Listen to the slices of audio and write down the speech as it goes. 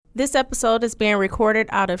This episode is being recorded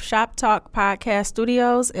out of Shop Talk Podcast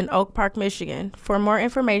Studios in Oak Park, Michigan. For more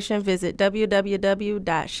information, visit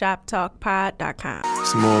www.shoptalkpod.com.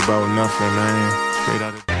 It's more about nothing, man. Straight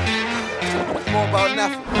out of... More about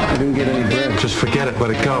nothing. I didn't get any bread. Just forget it,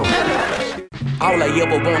 let it go. All I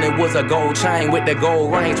ever wanted was a gold chain with the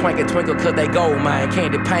gold ring. Twinkle, twinkle, cause they gold, man.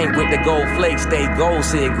 Candy paint with the gold flakes, they gold.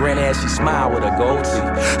 Said grin as she smile with a gold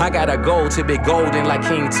teeth. I got a gold to be golden like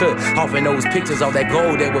King Tut. Off in those pictures of that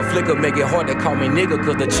gold that would flicker, make it hard to call me nigga.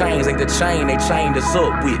 Cause the chains ain't the chain they chained us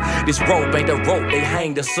up with. This rope ain't the rope they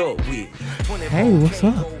hanged us up with. Hey, what's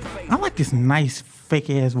up? I like this nice fake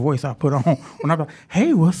ass voice I put on when I'm like,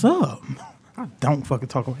 hey, what's up? I don't fucking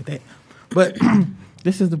talk like that. But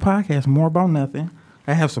this is the podcast, More About Nothing.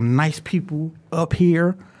 I have some nice people up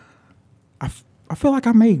here. I feel like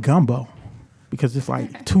I made gumbo because it's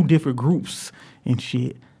like two different groups and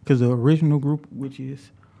shit. Because the original group, which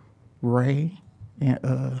is Ray and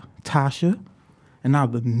Tasha, and now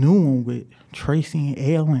the new one with Tracy and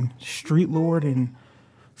Elle and Street Lord and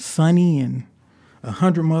Sonny and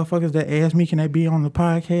 100 motherfuckers that ask me, can they be on the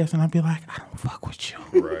podcast? And I'd be like, I don't fuck with you.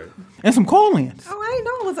 Right. And some call-ins. Oh, I didn't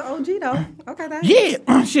know it was an OG though. Okay, that.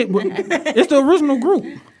 Yeah, shit. But it's the original group.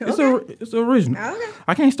 It's the original. Okay.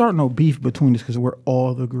 I can't start no beef between us because we're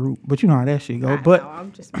all the group. But you know how that shit go. But no,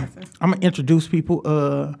 I'm just messing. I'm gonna introduce people.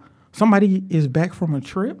 Somebody is back from a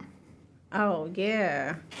trip. Oh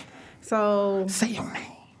yeah. So Say your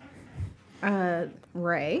name.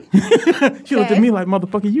 Ray. She looked at me like,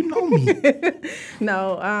 motherfucker, you know me.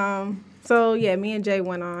 No. So yeah, me and Jay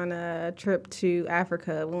went on a trip to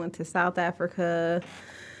Africa. We went to South Africa,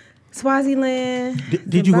 Swaziland.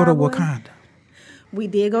 Did you go to Zimbabwe. Wakanda? We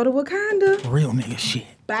did go to Wakanda. Real nigga shit.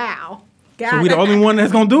 Bow. So we the only one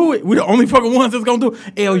that's gonna do it. We the only fucking ones that's gonna do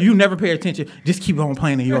it. L, you never pay attention. Just keep on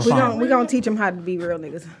playing in your phone. We're gonna teach them how to be real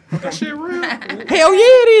niggas. That shit real? Hell yeah,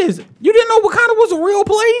 it is. You didn't know Wakanda was a real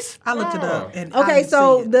place? I looked it up. And Okay, I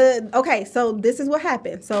so didn't see it. so this is what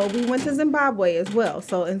happened. So we went to Zimbabwe as well.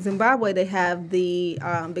 So in Zimbabwe they have the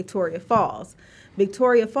Victoria Falls.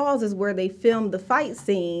 Victoria Falls is where they filmed the fight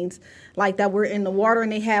scenes, like that were in the water,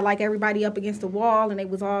 and they had like everybody up against the wall, and they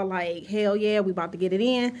was all like, "Hell yeah, we about to get it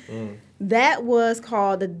in." That was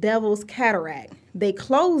called the Devil's Cataract. They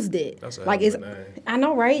closed it. That's a like hell it's. of a name. I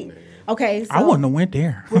know, right? Okay, so I wouldn't have went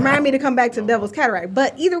there. remind me to come back to the Devil's Cataract.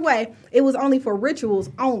 But either way, it was only for rituals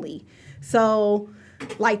only. So,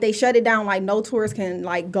 like, they shut it down. Like, no tourists can,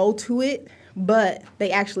 like, go to it. But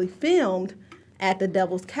they actually filmed at the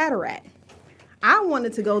Devil's Cataract. I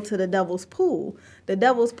wanted to go to the Devil's Pool. The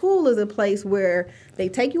Devil's Pool is a place where they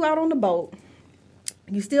take you out on the boat.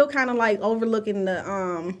 You still kind of, like, overlooking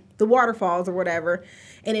the waterfalls or whatever.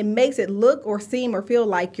 And it makes it look or seem or feel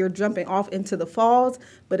like you're jumping off into the falls,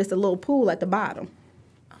 but it's a little pool at the bottom.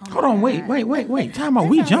 Hold on, wait. Time out.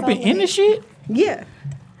 We jumping in the shit? Yeah.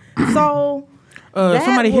 So that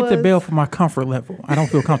Somebody hit the was- bell for my comfort level. I don't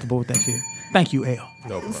feel comfortable with that shit. Thank you, L.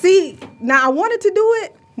 No problem. See, now I wanted to do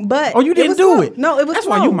it, but Oh, you it didn't was do closed. it? No, it was That's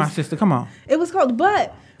closed. why you my sister. Come on. It was closed,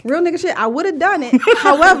 but real nigga shit, I would have done it.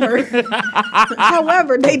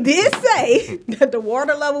 However, they did say that the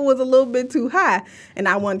water level was a little bit too high, and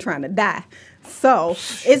I wasn't trying to die. So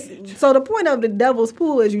the point of the Devil's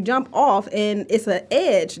Pool is you jump off, and it's an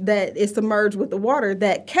edge that is submerged with the water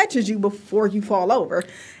that catches you before you fall over,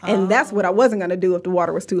 and that's what I wasn't gonna do if the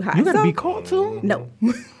water was too high. You gotta So, be caught too? No.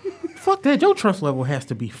 Fuck that. Your trust level has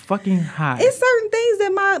to be fucking high. It's certain things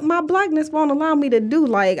that my blackness won't allow me to do.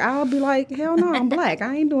 Like, I'll be like, hell no, I'm black.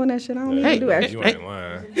 I ain't doing that shit. I don't need to do that You shit. ain't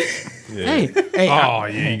lying. Yeah. Hey, Oh,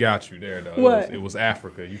 yeah, he got you there, though. What? It was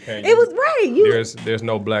Africa. You can't. It was right. There's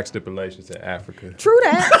no black stipulations in Africa. True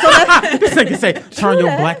that. So that. This nigga say, turn your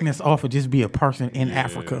that. blackness off and just be a person in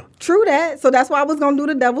Africa. True that. So that's why I was going to do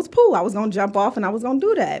the Devil's Pool. I was going to jump off and I was going to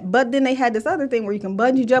do that. But then they had this other thing where you can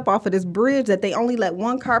bungee jump off of this bridge that they only let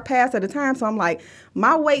one car pass at a time. So I'm like,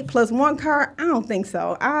 my weight plus one car, I don't think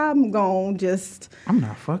so. I'm going to just, I'm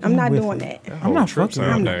not fucking I'm not with doing it. that. I'm not Trip fucking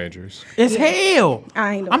sound with it. dangerous. It's hell.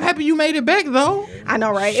 I ain't doing I'm that. happy you made it back, though. I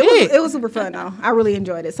know, right? Shit. It was super fun, though. I really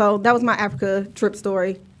enjoyed it. So that was my Africa trip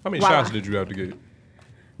story. How many Wow. shots did you have to get?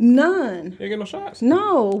 None. You ain't get no shots?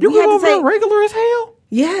 No. You we go had over to there take, regular as hell?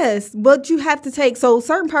 Yes, but you have to take, so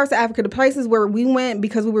certain parts of Africa, the places where we went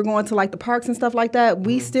because we were going to like the parks and stuff like that,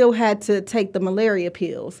 we still had to take the malaria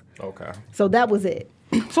pills. Okay. So that was it.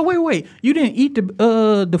 So wait. You didn't eat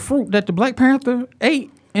the fruit that the Black Panther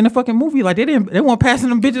ate in the fucking movie? Like, they weren't passing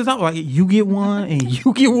them bitches out. Like, you get one and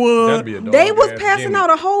you get one. That'd be a dog They was ass passing gimmick. out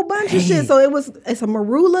a whole bunch of shit. So it's a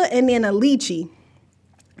marula and then a lychee.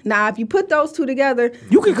 Now, if you put those two together,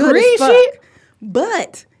 You can good as create fuck. shit?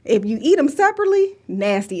 But If you eat them separately,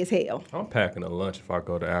 nasty as hell. I'm packing a lunch if I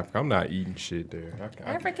go to Africa. I'm not eating shit there.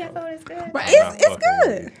 African food is good. But it's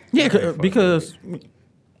good. Yeah, because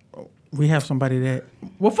we have somebody that.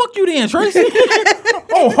 Well, fuck you then, Tracy.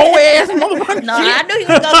 Oh, whole ass motherfucker. No, I knew he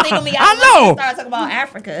was gonna think of me. I know. Start talking about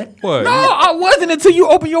Africa. What? No, I wasn't until you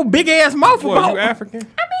open your big ass mouth What, about. you African?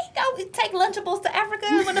 I mean, go take Lunchables to Africa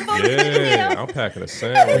when the food is Yeah, good. I'm packing a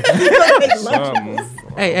sandwich. Something.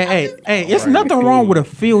 Hey, it's nothing wrong with a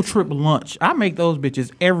field trip lunch. I make those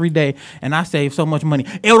bitches every day, and I save so much money.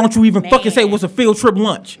 Ew, don't you even fucking say what's a field trip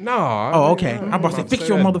lunch? No. Oh, okay. I'm about to say, fix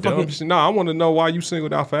your motherfucking. No, I want to know why you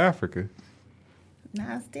singled out for Africa.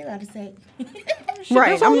 Nah, I still gotta say.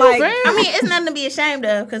 Right. That's I'm on you, like, fam. I mean, it's nothing to be ashamed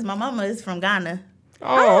of because my mama is from Ghana,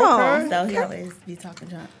 Oh, okay. so he always be talking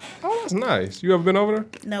junk. Oh, that's nice. You ever been over there?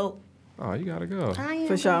 Nope. Oh, you gotta go. I am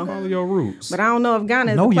for sure. Follow your roots. But I don't know if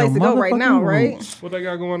Ghana is Know the place your to go right motherfucking now, right? roots. What they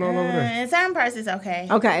got going on over there? In certain parts, it's okay.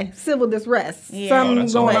 Okay, civil distress. Yeah. Something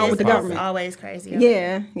that's going on always with the popping. government. Always crazy.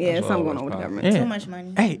 Yeah, That's something going always on with the popping. government. Yeah. Too much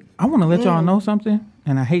money. Hey, I want to let y'all know something,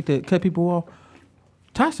 and I hate to cut people off.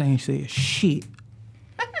 Tasha ain't said shit.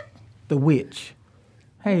 The witch.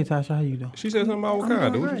 Hey, Tasha, how you doing? She said something about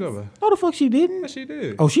Wakanda. What you talking about? No, the fuck she didn't. Yeah, she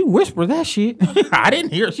did. Oh, she whispered that shit. I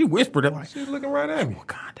didn't hear it. She whispered it like, She was looking right at me.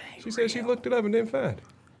 Wakanda ain't She said she looked it up and didn't find it.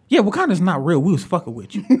 Yeah, Wakanda's not real. We was fucking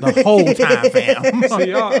with you the whole time, fam.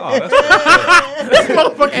 See, y'all, that's This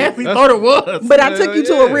motherfucker actually thought it was. But I took you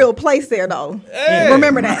to a yeah. real place there, though. Hey.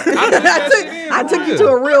 Remember that. I took you to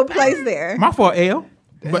a real place there. My fault, L.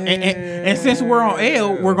 But and since we're on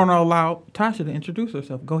L, we're gonna allow Tasha to introduce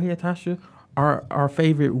herself. Go ahead, Tasha. Our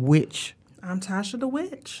favorite witch. I'm Tasha the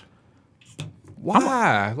Witch.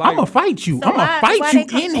 why? I'm gonna fight you. So I'm gonna why fight they you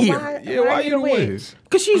come- in here. Why you the witch?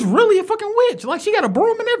 Cause she's really a fucking witch. Like she got a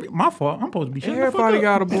broom and everything. My fault. I'm supposed to be shut the fuck Everybody up.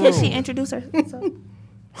 got a broom. Can she introduce herself?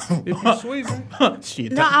 If you sweeping.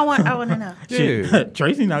 Shit. No, I want to know. Yeah.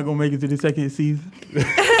 Tracy not gonna make it to the second season.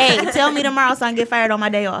 Hey, tell me tomorrow so I can get fired on my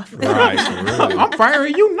day off. Right, for real. I'm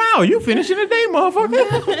firing you now. You finishing the day,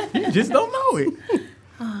 motherfucker. You just don't know it.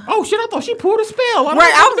 Oh shit! I thought she pulled a spell.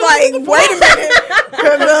 Right, I was like, wait a minute.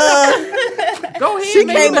 'Cause, Go ahead. she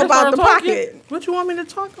man. You came better up out start the talking. pocket. What you want me to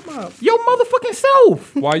talk about? Your motherfucking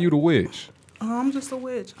self. Why you the witch? I'm just a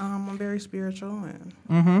witch. I'm very spiritual and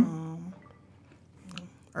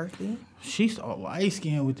earthy. She's so light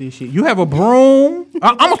skinned with this shit. You have a broom.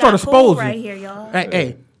 I'm gonna start exposing. right here, y'all.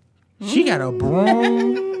 Hey, she got a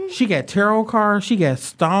broom. She got tarot cards. She got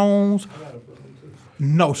stones.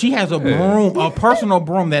 No, she has a broom, a personal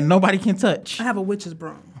broom that nobody can touch. I have a witch's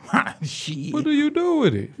broom. Shit. What do you do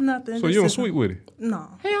with it? Nothing. So just you don't sit- sweep with it? No.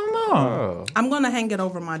 Hell no. I'm gonna hang it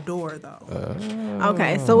over my door though.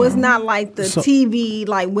 Okay, so it's not like the TV,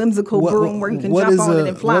 like whimsical broom where you can what jump is on a- it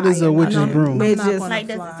and fly. what is a you know? witch's broom? It's I'm not just gonna Like,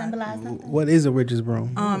 does fly. it symbolize something? What is a witch's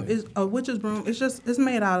broom? It's a witch's broom. It's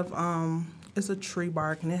made out of it's a tree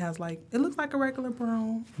bark and it has like it looks like a regular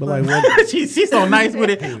broom. But like, what, She's so nice with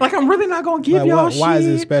it. Like I'm really not gonna give like y'all why is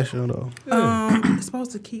it shit. special though? It's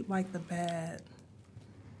supposed to keep like the bad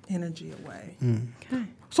energy away.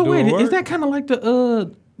 So Do wait, it is work? that kind of like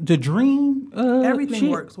the dream? Everything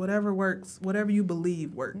shit? works. Whatever works. Whatever you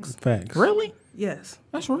believe works. Facts. Really? Yes.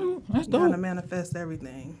 That's real. That's You gotta dope. manifest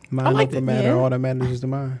everything. Mind like over that. matter, Yeah. all that matters is the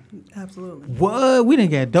mind. Absolutely. What? We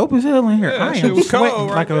didn't get dope as hell in here. Yeah, I shit am was sweating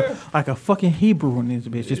cold right like there. a fucking Hebrew in this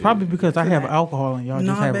bitch. It's probably because I have alcohol and y'all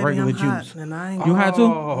No, just have baby, regular I'm hot, juice. and I ain't You had to?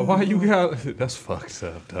 Oh, why you got? That's fucked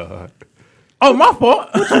up, dog. Oh, my fault.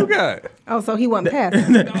 What you got? oh, so he wasn't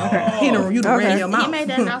passing. you done ran your He mouth. made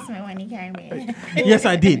the announcement when he came in. Yes,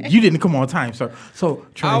 I did. You didn't come on time, sir. So,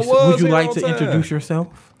 Trace, was would you here like on to time. introduce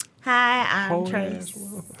yourself? Hi, I'm Trace.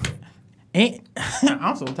 And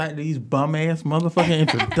I'm so tired of these bum ass motherfucking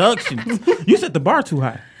introductions. You set the bar too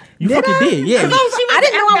high. You fucking did, yeah. I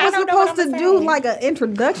didn't know I was I don't know what supposed to I'm do saying. like an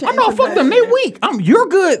introduction. I know, fuck them. They weak. You're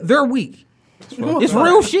good. They're weak. It's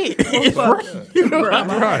real shit. It's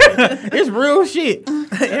it's real shit.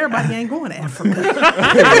 Everybody ain't going to Africa.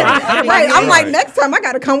 Right, I'm like, next time I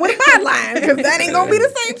got to come with a byline because that ain't gonna be the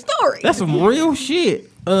same story. That's some real shit.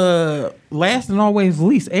 Last and always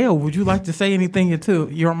least, L, would you like to say anything into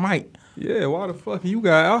your mic? Yeah, why the fuck you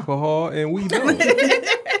got alcohol and we don't?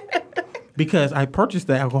 Because I purchased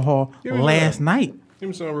the alcohol Give me last some. night. Give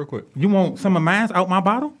me some real quick. You want some of mine out my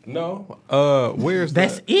bottle? No. Where's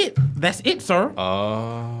That's that? it. That's it, sir.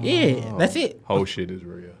 Yeah, that's it. Whole shit is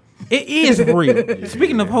real. It is real.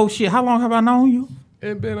 Speaking of whole shit, how long have I known you?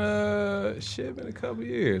 It been been a couple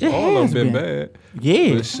years. It All of has them been been. bad.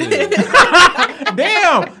 Yeah. But shit.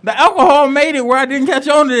 Damn, the alcohol made it where I didn't catch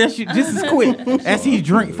on to that shit just as quick as he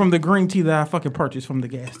drank from the green tea that I fucking purchased from the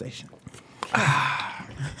gas station.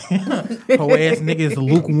 Whole ass nigga is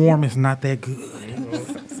lukewarm. It's not that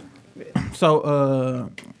good. So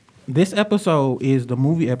this episode is the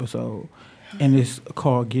movie episode, and it's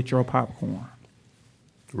called Get Your Popcorn.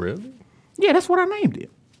 Really? Yeah, that's what I named it.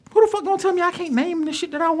 Who the fuck gonna tell me I can't name the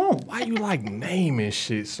shit that I want? Why you like naming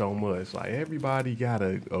shit so much? Like everybody got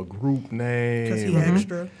a group name. Because he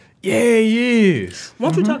extra. Yeah, he is. Why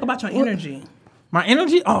don't you talk about your energy? My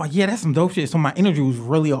energy? Oh yeah, that's some dope shit. So my energy was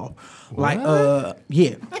really off. Like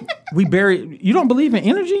yeah, we buried. You don't believe in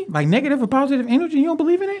energy? Like negative or positive energy? You don't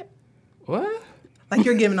believe in it? What? Like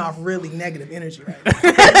you're giving off really negative energy right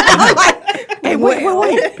now. Hey, wait.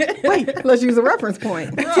 Let's use a reference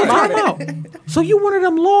point. So time out. So you one of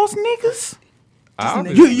them lost niggas?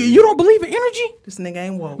 Obviously. You don't believe in energy? This nigga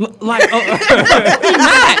ain't woke. Like, he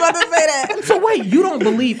not. about to say that. So wait, you don't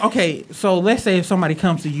believe? Okay, so let's say if somebody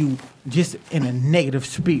comes to you just in a negative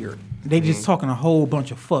spirit, they just talking a whole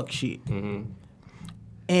bunch of fuck shit.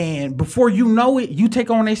 And before you know it, you take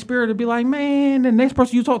on their spirit and be like, man, the next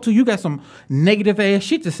person you talk to, you got some negative ass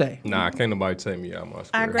shit to say. Nah, can't nobody take me out my Our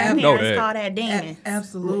spirit. grandparents call that demon.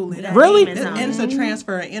 Absolutely. That Really? demon zone. And it's a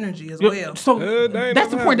transfer of energy as well. So they ain't that's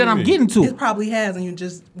the never point that I'm happened to me. getting to. It probably has,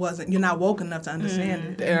 and you're not woke enough to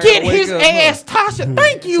understand it. Get his ass, Tasha.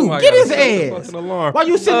 Thank you. Somebody Get his gotta set the ass. fucking alarm. Why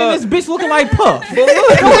you sitting in this bitch looking like Puff? Go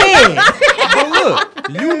ahead. But look,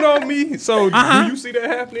 you know me, so do you see that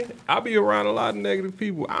happening? I be around a lot of negative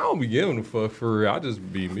people. I don't be giving a fuck for real. I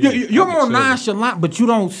just be me. You're I be more chilling. nonchalant, but you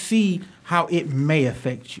don't see how it may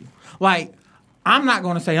affect you. Like, I'm not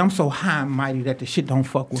going to say I'm so high and mighty that the shit don't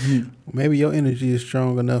fuck with me. Maybe your energy is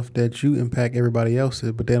strong enough that you impact everybody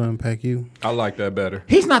else's, but they don't impact you. I like that better.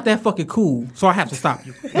 He's not that fucking cool, so I have to stop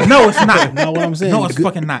you. No, it's not. Not what I'm saying. No, it's Good-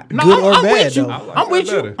 fucking not. No, good or I'm bad, with you. though. I like I'm with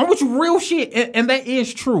that you. better. I'm with you real shit, and that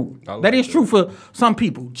is true. I like That is that. true for some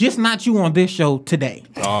people. Just not you on this show today.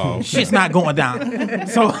 Oh, okay. Shit's not going down.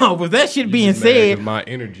 So with that shit being Mad 'cause said, my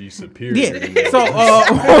energy superior. yeah. So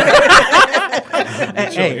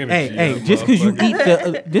hey, just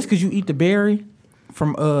because you eat the berry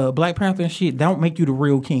from Black Panther and shit, don't make you the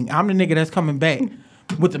real king. I'm the nigga that's coming back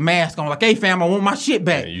with the mask on, like, hey fam, I want my shit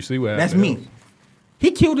back. Yeah, you see what That's happened. me. He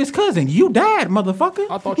killed his cousin. You died, motherfucker.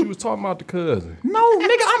 I thought you was talking about the cousin. No,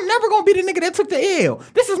 nigga, I'm never gonna be the nigga that took the L.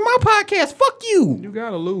 This is my podcast. Fuck you. You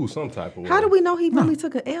gotta lose some type of way. How do we know he really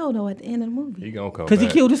took an L though at the end of the movie? He gonna come Because he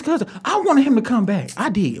back. killed his cousin. I wanted him to come back. I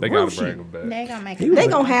did. They Real gotta shit. bring him back. They gonna make They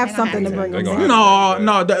gonna have something to bring They him gonna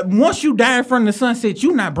back. have- No. Once you die in front of the sunset,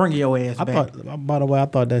 you not bringing your ass I back. thought, by the way, I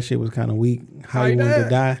thought that shit was kind of weak. How he Like wanted to that?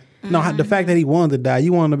 die. No, the fact that he wanted to die.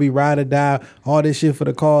 You want to be ride or die, all this shit for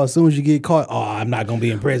the cause. As soon as you get caught, oh, I'm not gonna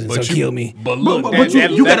be in prison, so kill me. But look, But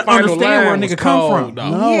that, you gotta final understand where a line was nigga come cold, from. though.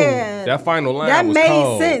 No. Yeah, That final line that was made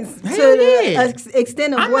cold. sense to Hell yeah. the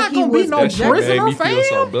extent of I'm what not he gonna be was. no That shit prisoner, made me feel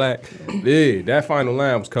so fam. black. Yeah, that final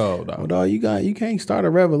line was cold, Well, dog. dog, you can't start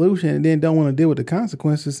a revolution and then don't want to deal with the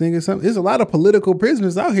consequences. Nigga, there's a lot of political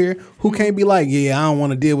prisoners out here who can't be like, yeah, I don't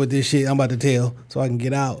want to deal with this shit. I'm about to tell so I can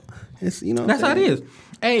get out. It's you know. That's how it is.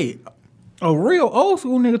 Hey, a real old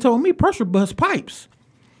school nigga told me pressure bust pipes.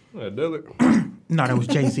 Yeah, Dillard. No, that was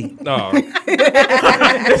Jay-Z. No,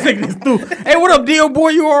 This nigga just threw. Hey, what up, deal boy?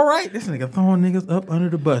 You all right? This nigga throwing niggas up under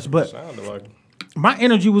the bus. But sounded like my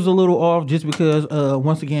energy was a little off just because,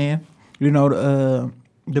 once again, you know,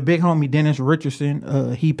 the big homie Dennis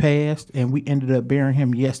Richardson, he passed, and we ended up burying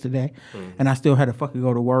him yesterday, and I still had to fucking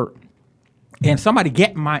go to work. And somebody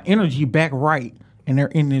get my energy back right, and they're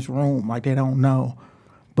in this room like they don't know.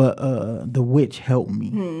 But the witch helped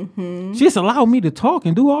me. She just allowed me to talk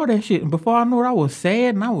and do all that shit. And before I knew it, I was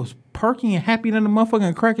sad and I was perky and happy than the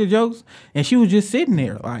motherfucking cracking jokes. And she was just sitting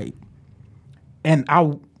there like, and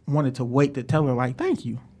I wanted to wait to tell her like, thank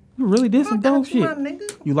you. You really did some dope shit.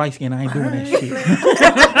 You light skin, I ain't doing that shit.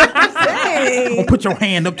 Don't put your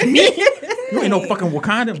hand up to me. You ain't no fucking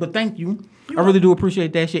Wakanda, but thank you. I really do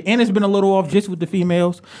appreciate that shit. And it's been a little off just with the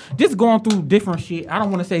females. Just going through different shit. I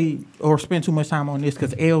don't want to say or spend too much time on this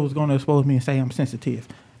because Elle is going to expose me and say I'm sensitive.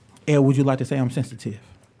 Elle, would you like to say I'm sensitive?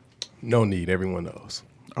 no need. Everyone knows.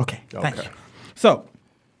 Okay, thank Okay. you. So,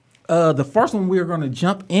 the first one we're going to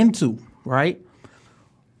jump into, right?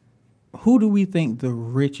 Who do we think the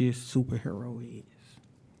richest superhero is?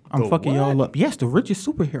 I'm The fucking what? y'all up. Yes, the richest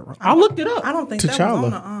superhero. I looked it up. I don't think T'Challa. that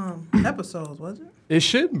was on the episodes, was it? It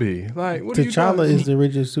should be. Like, what are you T'Challa talking is the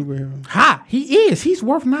richest superhero. Ha! He is. He's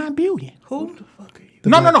worth $9 billion. Who?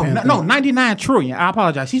 No, 99 trillion. I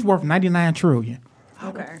apologize. He's worth 99 trillion.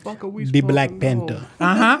 Okay. Fuck are we The supposed Black to know?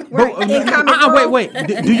 Panther. Right. In comic Wait.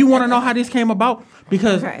 Do you want to know how this came about?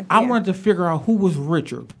 Because Okay, I yeah. wanted to figure out who was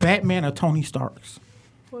richer, Batman or Tony Stark's.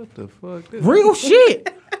 What the fuck? This Real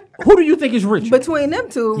shit. Who do you think is richer? Between them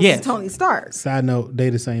two, Yes. Tony Stark. Side note, they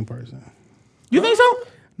the same person. You think so?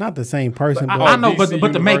 Not the same person, but I know, but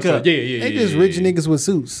DC the makeup. Yeah. they just rich niggas with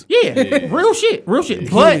suits. Yeah, real shit.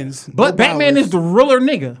 Humans, But no Batman powers. is the realer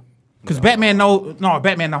nigga. Because Batman know how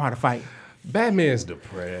to fight. Batman's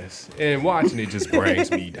depressed, and watching it just brings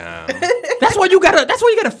me down. That's why you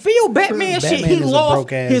gotta feel Batman shit. He is a lost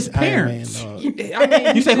broke-ass his Iron Man, parents.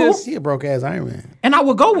 dog. You say who? He a broke ass Iron Man. And I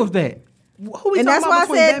would go with that. Who we And that's talking why I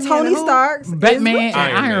about said between Batman Tony and who? Stark's. is Batman richer.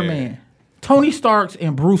 and Iron Man. Tony Stark's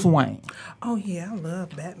and Bruce Wayne. Oh yeah, I love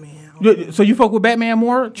Batman. So you fuck with Batman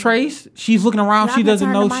more? Trace, she's looking around. Y'all She can doesn't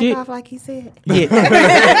turn know the mic shit. off like he said. Yeah.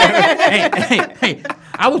 hey.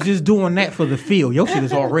 I was just doing that for the feel. Your shit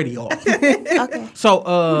is already off. Okay.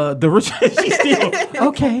 So the richest, she's still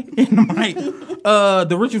okay in the mic.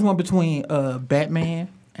 The richest one between Batman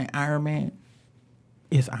and Iron Man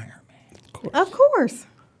is Iron Man. Of course.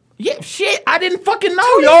 Yeah, shit. I didn't fucking know,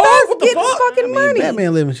 Tony y'all. Stark's What the getting fuck? fucking money.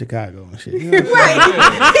 Batman live in Chicago and shit. You know?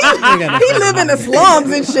 Right. He live in the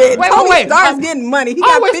slums and shit. Wait, Tony wait. Stark's getting money. He I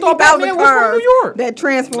got always thought 50,000 Batman was from cars New York. that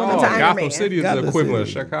transform into Iron Gotham Man. City is Gotham the equivalent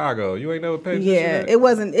City. of Chicago. You ain't never paid attention to Yeah, that? it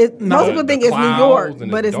wasn't. Most people think it's New York,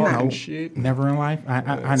 but it's not. And shit. Never in life. I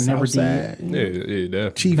never did. Southside. Yeah,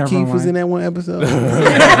 definitely. Chief Never Keef was mind. in that one episode.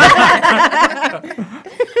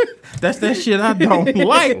 That's that shit I don't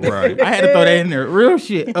like. Right. I had to throw that in there. Real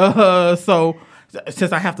shit. So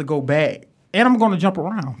since I have to go back, and I'm gonna jump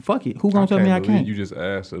around. Fuck it. Who gonna tell me I believe can't? You just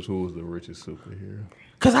asked us who was the richest superhero.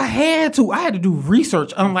 Cause I had to. I had to do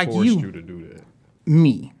research. Unlike Forced you, you to do that.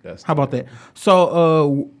 me. That's How about that?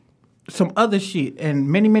 So some other shit. And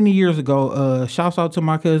many years ago, shouts out to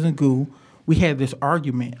my cousin Goo. We had this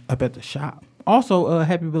argument up at the shop. Also,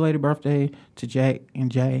 happy belated birthday to Jack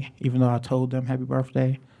and Jay. Even though I told them happy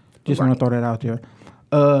birthday. Just want to throw that out there.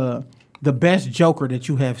 The best Joker that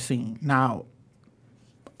you have seen. Now,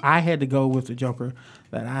 I had to go with the Joker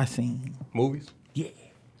that I seen. Movies? Yeah.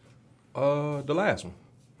 The last one.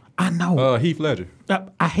 I know. Heath Ledger.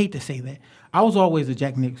 I hate to say that. I was always a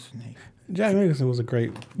Jack Nicholson nigga. Jack Nicholson was a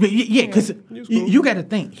great. Yeah, because was cool. you got to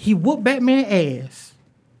think. He whooped Batman ass.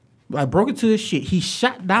 Like, broke it to his shit. He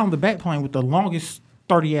shot down the Batplane with the longest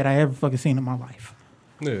 38 I ever fucking seen in my life.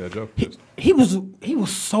 Yeah, Joker. He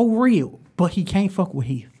was so real, but he can't fuck with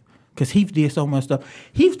Heath. Because Heath did so much stuff.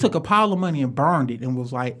 Heath took a pile of money and burned it and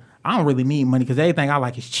was like, I don't really need money because everything I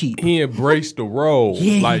like is cheap. He embraced the role. Yeah,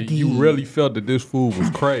 he like, you did. really felt that this fool was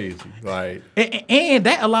crazy. Like, And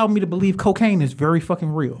that allowed me to believe cocaine is very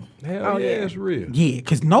fucking real. hell yeah, it's real. Yeah,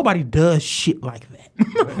 because nobody does shit like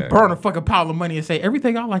that. Burn a fucking pile of money and say,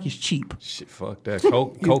 everything I like is cheap. Shit, fuck that.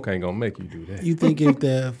 Coke ain't gonna make you do that. You think if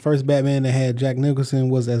the first Batman that had Jack Nicholson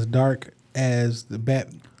was as dark as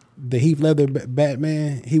the Heath Ledger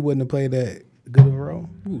Batman, he wouldn't have played that good of a role?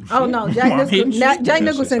 Oh no, Jack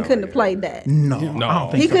Nicholson couldn't have played that. No, I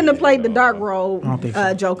don't think He so. couldn't have played the dark role don't think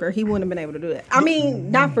so. Joker. He wouldn't have been able to do that. I mean,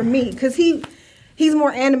 not for me, because he's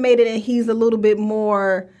more animated and he's a little bit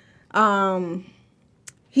more.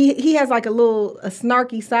 He has like a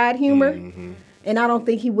snarky side humor, and I don't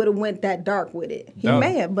think he would have went that dark with it. He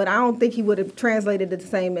may have, but I don't think he would have translated it the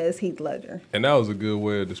same as Heath Ledger. And that was a good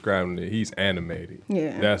way of describing it. He's animated.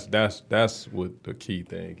 Yeah. That's what the key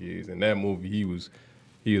thing is. In that movie, he was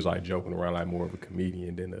like joking around like more of a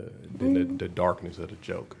comedian than the darkness of the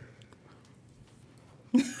Joker.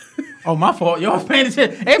 Oh, my fault. Y'all paying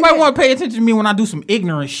attention. Everybody want to pay attention to me when I do some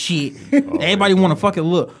ignorant shit. Everybody want to fucking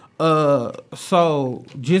look. So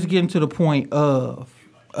just getting to the point of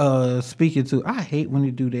speaking to. I hate when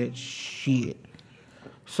they do that shit.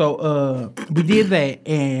 So we did that,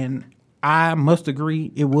 and I must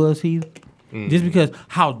agree it was Heath, just because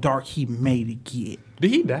how dark he made it get. Did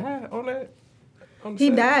he die on that?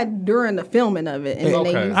 He died during the filming of it, and then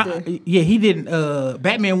they used to. Yeah, he didn't.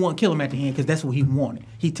 Batman wouldn't kill him at the end because that's what he wanted.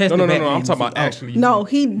 He tested. No. Batman I'm talking and about said, actually. No,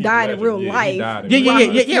 he died in Ledger. real Yeah, he life. died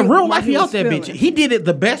in Yeah. Real life, he While out that filming. bitch. He did it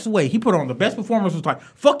the best way. He put on the best performance. Was like,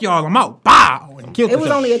 fuck y'all, I'm out. Bow, and killed. It was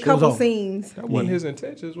himself. only a It was couple over. scenes. That wasn't his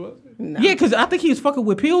intentions, was it? Yeah, because I think he was fucking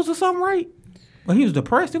with pills or something, right? But he was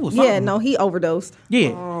depressed. It was something. Yeah, no, he overdosed. Yeah.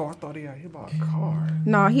 Oh, I thought he got hit by a car.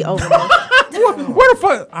 No, he overdosed. Where the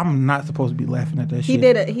fuck? I'm not supposed to be laughing at that shit. He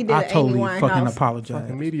did I a totally Amy fucking Winehouse. apologize.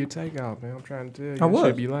 Fucking media takeout, man. I'm trying to tell you. I was.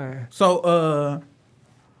 Should be lying. So,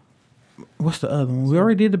 what's the other one? We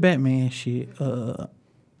already did the Batman shit. And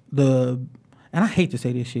I hate to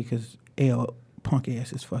say this shit because L punk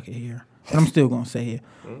ass is fucking here, but I'm still gonna say it.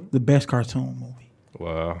 The best cartoon movie.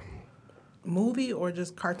 Wow. Movie or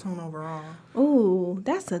just cartoon overall? Ooh,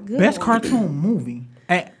 that's a good Best one. cartoon movie.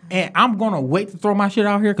 And I'm gonna wait to throw my shit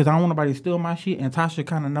out here because I don't want nobody to steal my shit. And Tasha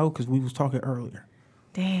kind of know because we was talking earlier.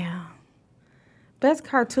 Damn. Best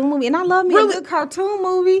cartoon movie, and I love me a good cartoon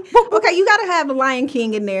movie. Okay, you gotta have the Lion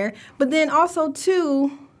King in there, but then also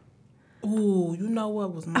too. Ooh, you know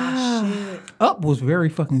what was my shit? Up was very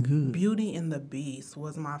fucking good. Beauty and the Beast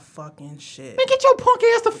was my fucking shit. Man, get your punk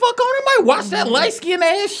ass the fuck on. I might watch that light skin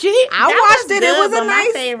ass shit. I watched it. It was good, a but my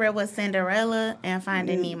nice. favorite was Cinderella and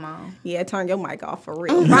Finding Nemo. Yeah, turn your mic off for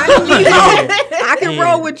real. Finding Nemo, I can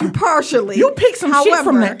roll with you partially. You picked some shit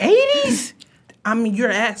from the 80s? I mean,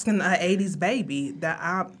 you're asking an 80s baby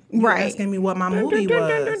you're Right. asking me what my movie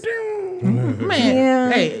was. Man,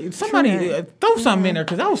 Yeah. hey, somebody throw something in there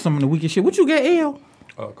because that was some of the weakest shit. What you got, L?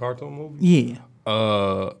 Cartoon movie? Yeah.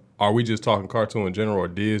 Are we just talking cartoon in general or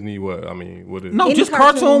Disney? What I mean, what is No, Any just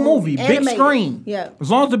cartoon cartoon movie, big animated. screen. Yeah. As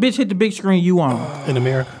long as the bitch hit the big screen, you on. In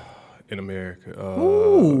America. in America?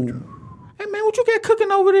 Ooh. Hey, man, what you got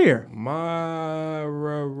cooking over there? My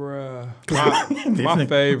nigga-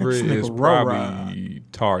 favorite this is nigga rah-rah. probably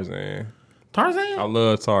Tarzan. I Tarzan?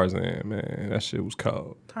 love Tarzan, man. That shit was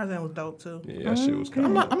cold. Tarzan was dope too. Yeah, that shit was cold.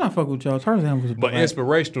 I'm not fucking with y'all. Tarzan was But black.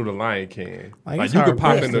 inspirational to Lion King. Like, Like it's you could hard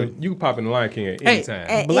pop pressed in to- you could pop in the Lion King at any time.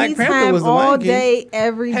 At Black any Panther time, was the all Lion King. day,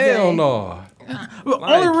 every day. Hell no. Well,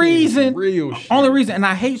 Lion only King is reason, real shit. and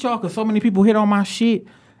I hate y'all because so many people hit on my shit.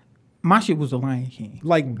 My shit was the Lion King.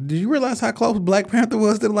 Like, did you realize how close Black Panther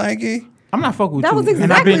was to the Lion King? I'm not fucking with That you. was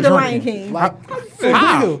and I've been exactly the Lion drinking. King. Like, for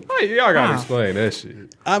How? real. Hey, y'all gotta Wow. explain that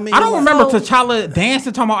shit. I mean, I don't remember So- T'Challa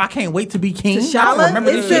dancing, talking about I can't wait to be king. I don't T'Challa remember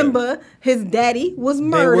is this shit. Simba. His daddy was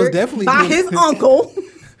murdered definitely by doing- his uncle.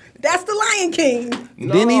 That's the Lion King.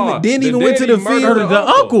 Didn't even went to the daddy field. murdered The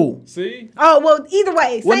uncle. See? Oh, well, either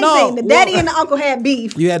way, Well, same no, thing. The daddy well, and the uncle had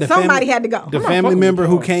beef. You had the Somebody family, had to go. The not family fucking member with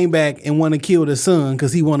who y'all. came back and want to kill the son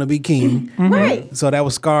because he want to be king. Right. So that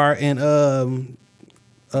was Scar and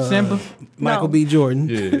Simba. Michael No. B. Jordan.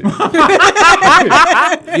 Yeah.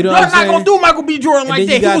 You know No, what I'm I'm not saying? gonna do Michael B. Jordan And like then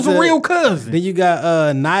that. you He got was a real cousin. Then you got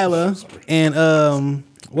Nyla and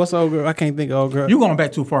what's the old girl? I can't think of old girl. You going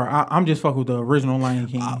back too far. I'm just fucking with the original Lion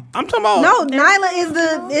King. I'm talking about No,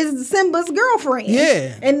 Nyla is Simba's girlfriend.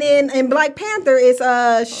 Yeah. And then in Black Panther is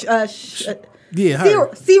yeah.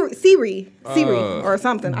 Her. Siri or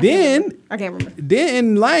something. Then- I can't remember. Then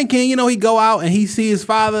in Lion King, you know, he go out and he see his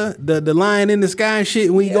father, the lion in the sky and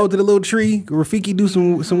shit. When he go to the little tree, Rafiki do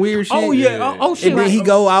some weird shit. Oh yeah. Oh shit. And then he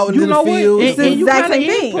go out into You the know what? field. And you Exact kinda same is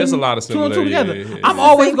thing. putting There's a lot of two and two similarities. together. Yeah. I'm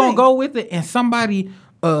always Same gonna thing. go with it, and somebody.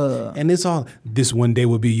 And it's all this one day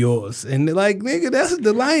will be yours. And they're like, nigga, that's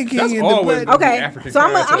the Lion King. That's and always- the Okay, African so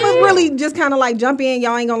I'm character. gonna really just kind of like jump in.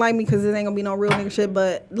 Y'all ain't gonna like me because this ain't gonna be no real nigga shit.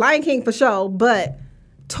 But Lion King for sure. But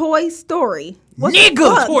Toy Story, what the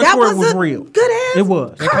Nigga, fuck? Toy That Story was a real. Good ass. It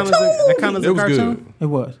was. That Cartoon kind of It was good. It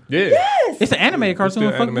was. Yeah. It's an animated It's cartoon.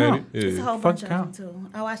 still Fuck animated. It's a Yeah. whole Fuck bunch of them count. too.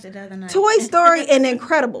 I watched it the other night. Toy Story and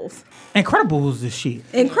Incredibles. Incredible was the shit.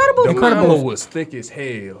 Incredibles. The was- mama was thick as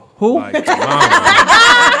hell. Who? Like, the mama.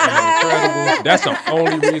 Incredible. That's the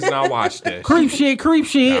only reason I watched that. Creep shit. Creep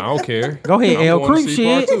shit. I don't care. Go ahead, I'm L. going to Creep see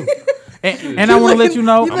part shit. two. And I want to let you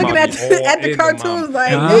know. You looking about at to be all at the in the mama. cartoons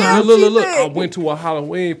like, Uh-huh. damn, Look. she I thick. went to a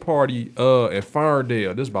Halloween party at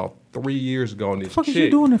Ferndale. This about 3 years ago. And this What the fuck is chick,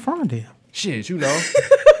 you doing in Ferndale? Shit, you know.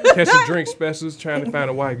 Catching drink specials, trying to find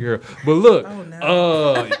a white girl. But look,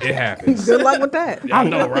 it happens. Good luck with that. I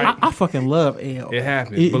know, right? I fucking love L. It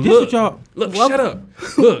happens. But this look, what y'all. look, shut up.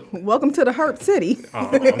 Look. Welcome to the Herp City. Oh,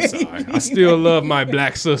 I'm sorry. I still love my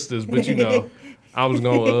black sisters, but you know, I was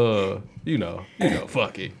gonna,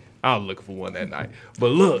 fuck it. I was looking for one that night. But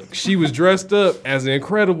look, she was dressed up as an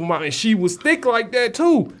Incredible Mom, and she was thick like that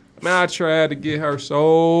too. Man, I tried to get her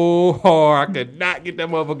so hard. I could not get that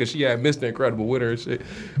motherfucker. She had Mr. Incredible with her and shit,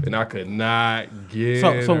 and I could not get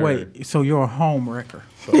So her. wait. So you're a home wrecker.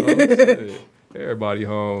 So, shit, everybody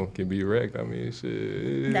home can be wrecked. I mean,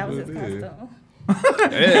 shit. That was his it is. costume.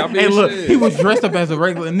 Yeah, I mean, Hey, look, shit. he was dressed up as a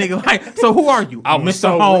regular nigga. Like, so who are you? I was Mr.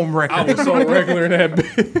 so Home Wrecker. I was so regular in that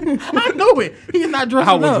bitch. I knew it. He's not dressed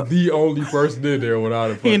I was up. the only person in there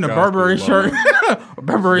without a He in the fucking Burberry costume shirt, on. a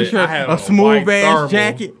Burberry I shirt, had a on smooth white ass thermal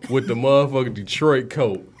jacket. with the motherfucking Detroit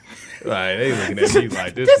coat. Like they looking at me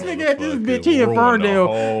like this. This nigga at this motherfucker bitch, he in ruined the Ferndale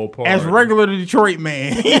whole party. as regular Detroit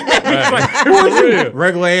man. Right. Who is For you? real.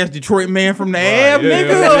 Regular ass Detroit man from the Right, Ave, yeah, you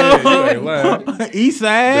ain't nigga. lying. East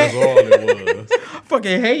That's side. all it was.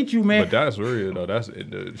 Fucking hate you, man. But that's real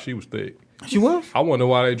though. She was thick. She was. I wonder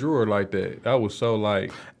why they drew her like that. That was so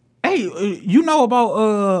like. Hey, you know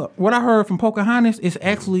about what I heard from Pocahontas? It's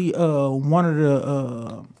actually one of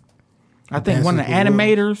the I think one of the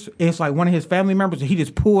animators. It's like one of his family members. And he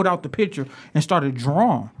just pulled out the picture and started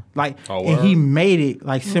drawing, like, Oh, and he word? made it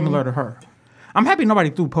like similar to her. I'm happy nobody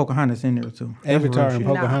threw Pocahontas in there too. That's Avatar real and shit.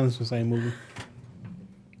 Pocahontas the same movie.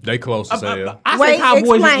 They close as hell. I Wait, say cowboys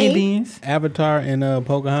explain. and Indians. Avatar and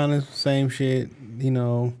Pocahontas, same shit. You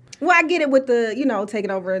know, Well, I get it with the,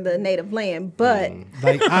 taking over the native land, but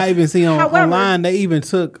like I even see However- online they even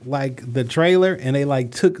took like the trailer and they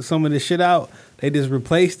like took some of the shit out. They just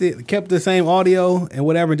replaced it, kept the same audio and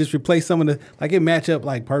whatever, and just replaced some of the it match up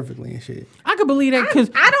like perfectly and shit. I could believe that because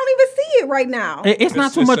I don't even see it right now. it's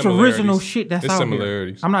not too It's much similarities. original shit that's It's out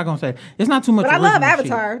similarities. here. I'm not gonna say it's not too much. But I original love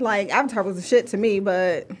Avatar. Shit. Like Avatar was a shit to me,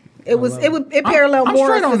 but it paralleled I'm more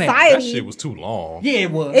straight on that. society. That shit was too long. Yeah,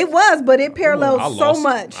 it was. It was, but it paralleled I so lost-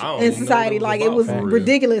 much I don't in even know society. what Like it it was was about for real.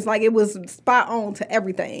 ridiculous. Like it was spot on to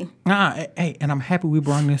everything. Hey, and I'm happy we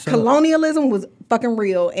brought this up. Colonialism was fucking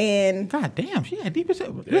real, and God damn, she had deep as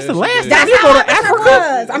hell. This she the last did. time that's you how go to Africa Africa.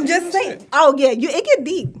 was. I'm just saying. Oh yeah, it get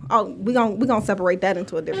deep. Oh, we gonna separate that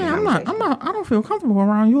into a different. Man, conversation. I don't feel comfortable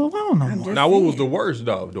around you alone no more. Now, what was the worst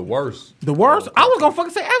though? The worst. The worst? I was gonna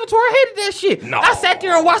fucking say Avatar. I hated that shit. No. I sat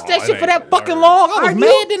there and watched that Oh, shit it for that ain't fucking worse. long. I was Are you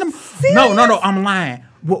mad in them. No, serious? I'm lying.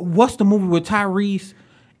 What's the movie with Tyrese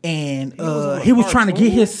and he was trying to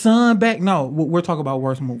get his son back? No, we're talking about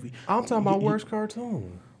worst movie. I'm talking about worst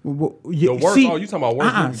cartoon. The worst- oh, you talking about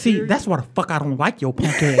worst movie, See, period? that's why the fuck I don't like your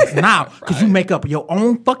punk ass now, because you make up your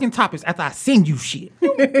own fucking topics after I send you shit.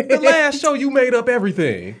 The last show you made up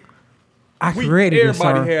everything. I created this,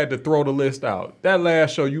 Everybody sir. had to throw the list out. That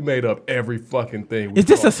last show you made up every fucking thing. Is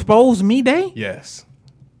this expose me day? Yes.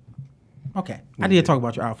 Okay, I did talk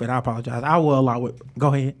about your outfit. I apologize. I will allow it.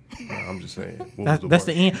 Go ahead. No, I'm just saying. What was That's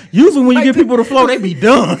the worst? end. Usually when you give people the flow, they be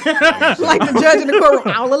done. like the judge in the courtroom.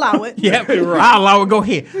 I'll allow it. Yeah, I'll allow it. Go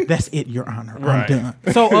ahead. That's it, Your Honor. Right. I'm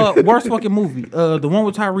done. So, worst fucking movie. The one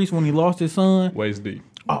with Tyrese when he lost his son. Waist deep.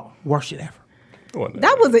 Oh, worst shit ever.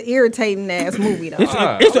 That was an irritating ass movie though.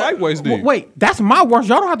 I like Waist Deep. Wait, that's my worst.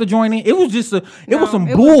 Y'all don't have to join in. It was just it was some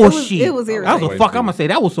it was- bullshit. it was that was irritating. a fuck. I'm gonna say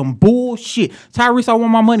that was some bullshit. Tyrese, I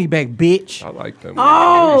want my money back, bitch. I like them.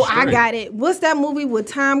 Oh, I got it. What's that movie with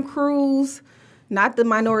Tom Cruise? Not the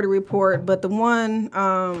Minority Report, but the one.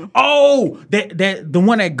 Oh, that the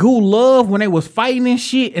one that Goo loved when they was fighting and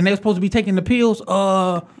shit, and they was supposed to be taking the pills.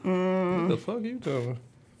 What the fuck are you talking?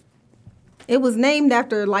 It was named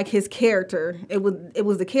after like his character. It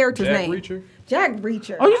was the character's Jack name. Reacher? Jack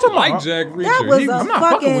Reacher. Oh, you talking I like about? Jack Reacher. That was He a I'm not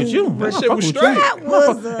fucking. fucking with you. I'm That not shit was fucking with straight. you. That I'm not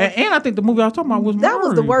was fuck- a- and I think the movie I was talking about was That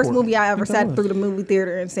was the Minority worst Report. movie I ever think that sat was. through the movie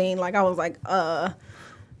theater and seen. Like I was like, That's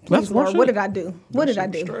please Lord, worse what shit. did I do? What did I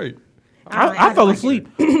do? Straight. I fell like it. asleep.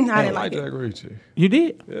 I didn't I like like it. Jack Reacher. You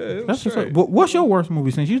did? Yeah, it was That's what's up. straight. What's your worst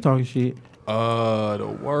movie since you talking shit?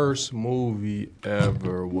 The worst movie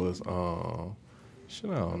ever was shit.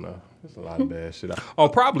 I don't know. There's a lot of bad shit. Oh,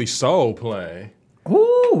 probably Soul Plane.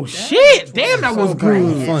 Ooh, shit. Damn, that was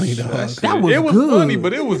good. Funny dog. That was It was good. funny,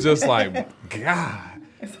 but it was just like, God.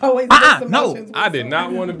 Always no. I did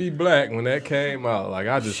not want to be black when that came out. Like,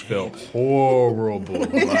 I just felt horrible.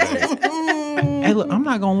 Like, Hey, look, I'm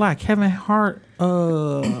not gonna lie. Kevin Hart,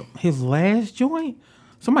 his last joint,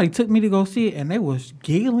 somebody took me to go see it, and they was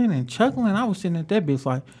giggling and chuckling. I was sitting at that bitch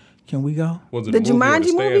like, "Can we go?" was it The a movie or Jumanji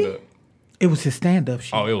the movie? stand-up? It was his stand-up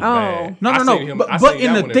shit. Oh, it was bad. No, I no, seen him- no. I But seen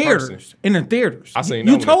in that the one in person. theaters, in the theaters. I seen You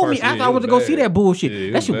that one in told me person. after Yeah, I it went to was go see bad. that bullshit. Yeah,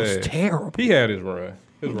 it that shit was was bad. terrible. He had his run.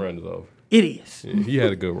 His run is over. It is. Yeah, he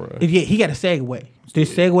had a good run. Yeah, he got a segue.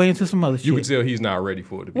 Just segue into some other You shit. can tell he's not ready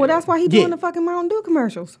for it to be Well, that's over. why he Yeah. doing the fucking Mountain Dew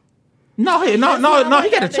commercials. No, he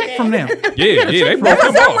got a check from them. Yeah, they broke That's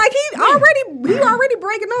him what I'm off. like. He already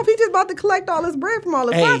breaking off. He just about to collect all his bread from all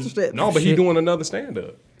his Hey, sponsorships. No, but he Shit. doing another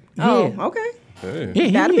stand-up. Oh, Yeah. okay. Yeah. Yeah,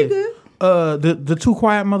 he That'd be is. good. The two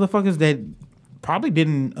quiet motherfuckers that probably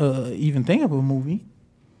didn't even think of a movie.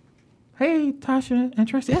 Hey, Tasha and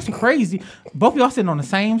Tracy, that's crazy. Both of y'all sitting on the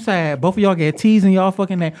same side. Both of y'all got T's in y'all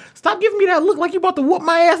fucking name. Stop giving me that look like you about to whoop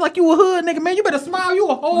my ass like you a hood nigga, man. You better smile. You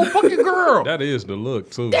a whole fucking girl. That is the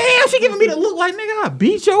look, too. Damn, she giving me the look like nigga. I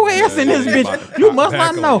beat your ass in this bitch. You must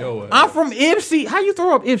Back not on know. your ass. I'm from Ipsy. How you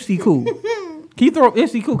throw up Ipsy cool? Can you throw up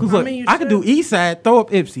Ipsy cool? Cause look, mean, you I can do should. East Side. Throw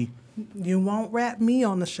up Ipsy. You won't rap me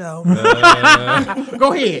on the show.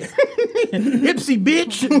 Go ahead. Ipsy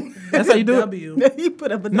bitch. That's how you do it. W. You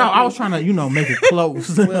put up a No, I was trying to, make it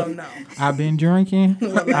close. Well, no. I've been drinking.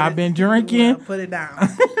 I've been Well, drinking. put it down.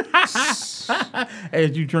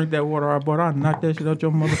 As you drink that water I bought, I'll knock that shit out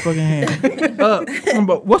your motherfucking hand.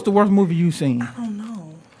 But what's the worst movie you seen? I don't know.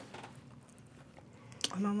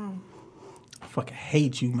 I fucking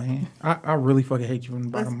hate you, man. I really fucking hate you from the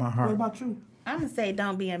bottom of my What heart. about you? I'm gonna say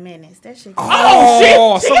don't be a menace. That shit.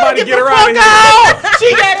 Oh, shit! Somebody get her out of here!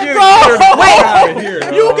 She gotta Get go. her out of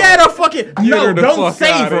here! You gotta fucking her the don't fuck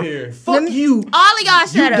save outta her. here. Fuck you. All of y'all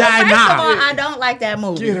shut up. die First now. of all, I don't like that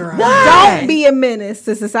movie. Get her out. Why? Don't be a menace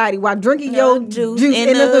to society while drinking your juice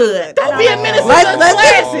in the hood. Don't be a menace.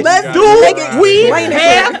 Let's do make it. We explain it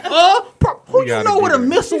have who We you gotta know with get a her.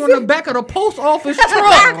 missile in the back of the post office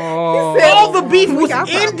truck? All the beef was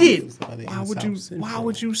ended. Why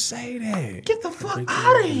would you say that? Get the fuck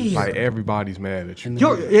out of here. Like everybody's mad at you. And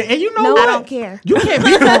you know No, what? I don't care. You can't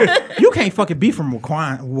be from. You can't fucking be from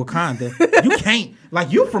Wakanda. You can't.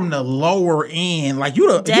 Like you from the lower end. Like you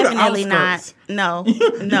the Definitely you the not. outskirts. No,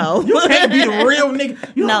 no. You can't be the real nigga.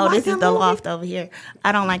 You No, don't like this that is the movie? loft over here.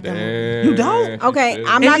 I don't like that movie. You don't? Okay,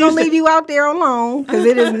 I'm And not you gonna said- leave you out there alone because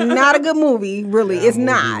it is not a good movie. Really, it's movie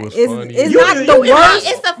not. was It's funny. it's You- not you- the you- worst.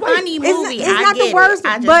 It's a funny movie. It's I not get the worst, it.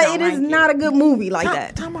 I just but don't it is like not a good movie like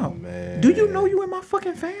that. Time out. Man. Do you know you in my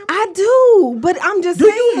fucking family? I do, but I'm just Do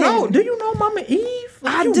saying. you know? Do you know Mama Eve?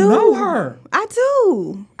 Like, I you do know her. I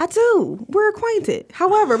do. We're acquainted.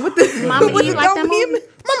 However, with the Mama with Eve the like that don't be a movie?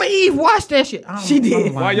 Mama Eve watched that shit. She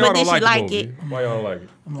did. Why y'all But don't did she like the like movie? it? Why y'all don't like it?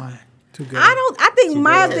 I'm lying. I think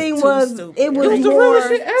my bad. thing Too was stupid. it was It was the more. realest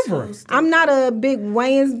shit ever. I'm not a big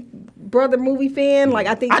Wayne's brother movie fan. Like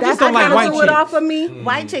I think I just that don't like kind of white threw it chicks. off of me.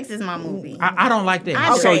 White Chicks is my movie. I don't like that.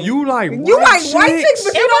 I So Okay. you like You like white chicks,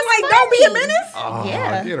 but It you don't was like Don't Be a funny. Menace? Oh,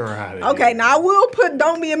 Yeah. get her out of here. Okay, now I will put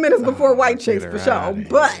Don't Be a Menace before White get Chicks her for outta sure. here.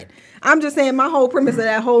 But I'm just saying my whole premise of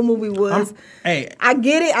that whole movie was Hey, I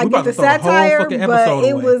get it, I We get about the to throw the whole satire, fucking but episode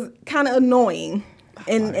it away. was kind of annoying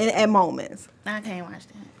in at moments. I can't watch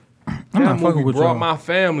that. I'm That not fucking movie with brought y'all. my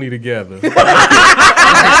family together. This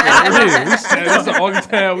is the only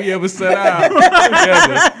time we ever sat out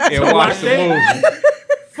together and watched the movie.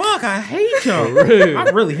 Fuck, I hate y'all. Really? I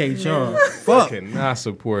really hate y'all. Fuck. Cannot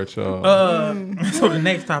support y'all. So the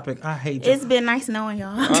next topic, I hate y'all. It's been nice knowing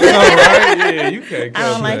y'all. I know, right? Yeah, you can't I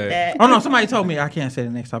don't come like back. that. Oh no, somebody told me I can't say the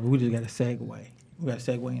next topic. We just got to segue. We got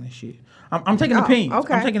to segue in this shit. I'm taking opinions.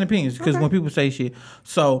 okay. I'm taking opinions because when people say shit,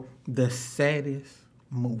 so the saddest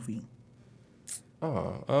movie.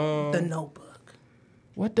 The Notebook.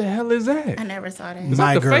 What the hell is that? I never saw that. Is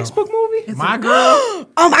My that the Girl. Facebook movie? My girl.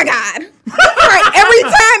 Oh my God. I cry every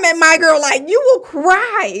time at My Girl, like you will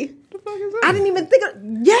cry. I didn't even think of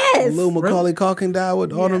yes. Lil Macaulay Culkin died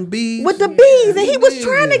with all them bees. With the bees, and he was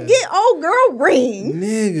trying to get old girl ring.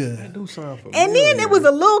 Nigga. Do sound familiar. And then it was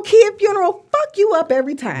a little kid funeral. Fuck you up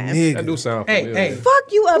every time. That Nigga. do sound Hey, familiar. hey.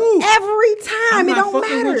 Fuck you up every time. I'm It not don't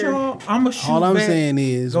fucking with matter. y'all. I'm a shoot All I'm back. saying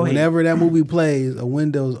is, Go ahead. whenever that movie plays, a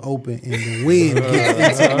window's open and the wind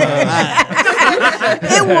gets into my eye.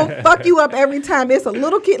 It will fuck you up every time. It's a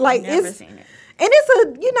little kid, like Never it's, seen it. and it's a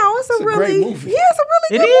a really, great movie. yeah, it's a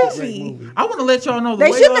It really is. good movie. I want to let y'all know the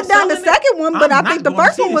They way shouldn't y'all have done the selling it, second one, but I'm I think not the gonna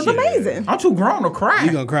first see one was this shit. amazing. I'm too grown to cry.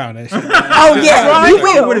 You gonna cry on that shit. Oh yeah, you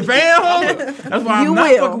will. With it, fam. That's why I'm You not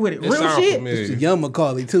will. fucking with it. It Real sound shit. familiar. It's a young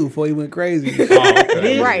Macaulay too, before he went crazy. It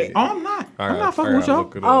is. Right. Oh, I'm not. I I'm gotta- not fucking I with gotta y'all.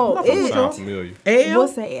 look it up. Oh, That it sound is. familiar. L,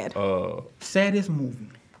 What's sad? saddest movie.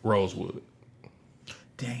 Rosewood.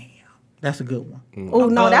 Damn. That's a good one. Oh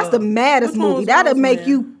no, that's the maddest which one movie. was That'll make Rosewood?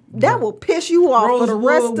 you. That will piss you off for the Rosewood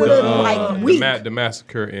rest of with, the the week. The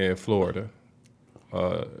massacre in Florida.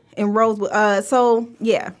 In Rosewood. So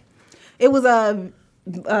yeah, it was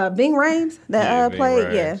Ving Rhames that Yeah, Ving played.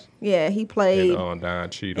 Rhames. Yeah, he played. And Don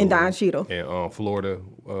Cheadle. and Don Cheadle. And Florida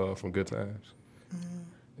from Good Times.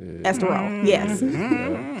 Esther Roll. Yes.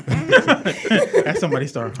 That's somebody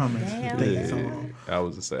start humming. the theme song. That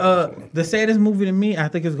was the saddest one. The saddest movie to me, I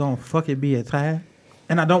think it's gonna fucking be a tie.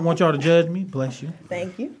 And I don't want y'all to judge me. Bless you.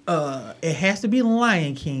 Thank you. It has to be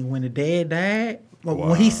Lion King when the dad died.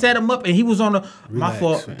 When he set him up and he was on the my Relax,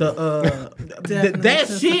 fault. fam. That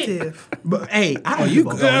shit. sensitive. But hey, I don't You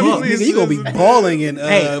give a gonna, fuck. nigga, you gonna be balling in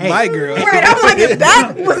Hey, My Girl. Right. I'm like, if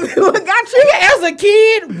that was what got you. As a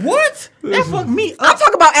kid, what? That fucked me I'm up.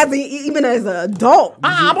 talking about even as an adult.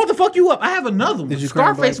 I'm about to fuck you up. I have another one. Did you cry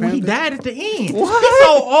in Scarface Black when he Panther? died at the end. What? He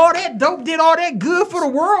sold all that dope, did all that good for the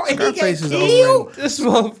world, and Scarface he is got killed. overrated. This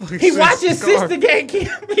motherfucker. He watched his sister get killed.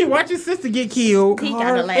 He watched his sister get killed He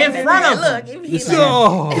gotta laugh in at front that. of him. Look, if he This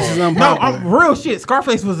like, is No, unpopular. I'm real shit.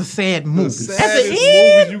 Scarface was a sad movie. Saddest At the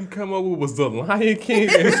end, movie you can come up with was The Lion King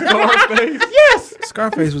and Scarface. yes.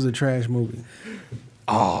 Scarface was a trash movie.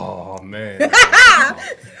 Oh man.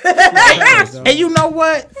 And you know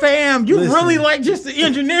what, fam? You Listen. really like just the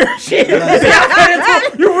engineer shit. You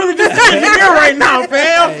really just the engineer right now,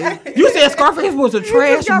 fam. You said Scarface was a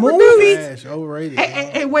trash got movie. Trash, overrated.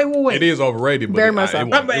 Hey, wait. It is overrated, but Very much so. it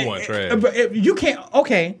wasn't trash. But you can't.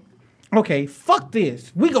 Okay. Fuck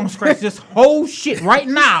this. We gonna scratch this whole shit right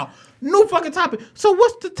now. New fucking topic. So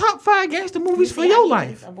what's the top 5 gangster movies for your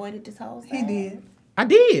life? Avoided this whole He did. I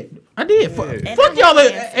did. Yeah. Fuck y'all.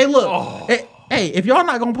 Hey, look. Hey, if y'all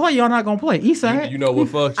not gonna play, y'all not gonna play. Eastside. You know what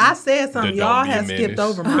fuck? I said something. Don't Y'all be a have menace. skipped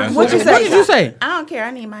over my. That's What you what- say? What did you say? I don't care.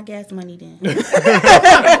 I need my gas money then.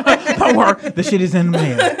 Don't worry. The shit is in the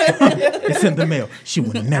mail. It's in the mail. She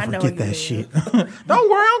would never know get you that will. shit. Don't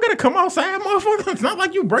worry. I'm gonna come outside, motherfucker. It's not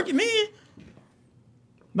like you breaking in.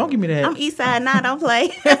 Don't give me that. I'm East Side now. Don't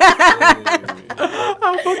play.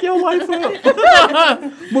 I'll fuck your life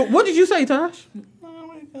up. What did you say, Tosh?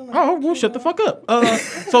 Oh, well, shut the fuck up.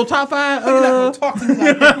 So top 5, Talk to me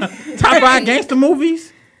like that. top 5 gangster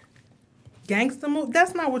movies. Gangster movie.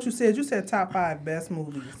 That's not what you said. You said top 5 best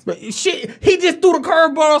movies. But shit, he just threw the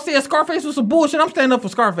curveball. Said Scarface was some bullshit. I'm standing up for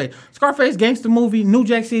Scarface. Scarface gangster movie, New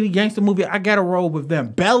Jack City gangster movie. I gotta roll with them.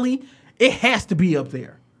 Belly, it has to be up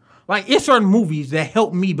there. Like it's certain movies that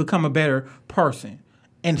helped me become a better person,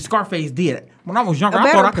 and Scarface did it. When I was younger,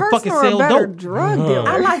 I thought I could fucking sell dope. drug dealer.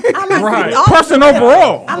 I like Right. Person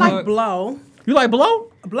overall. I like Blow. You like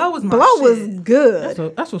Blow? Blow was my Blow was shit. good. So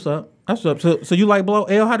that's what's up. That's what's up. So you like Blow?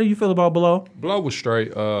 L, how do you feel about Blow? Blow was straight.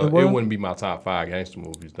 It was? wouldn't be my top 5 gangster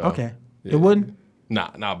movies though. Okay. It wouldn't?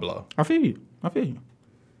 Nah, not Blow. I feel you.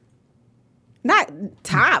 Not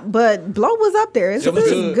top, but Blow was up there. It's a It was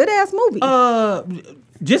good. good ass movie.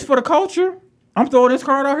 Just for the culture, I'm throwing this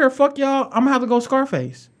card out here. Fuck y'all. I'm gonna have to go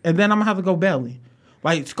Scarface, and then I'm gonna have to go Belly.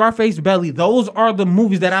 Like Scarface, Belly. Those are the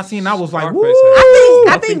movies that I seen. I was like, Scarface woo. has I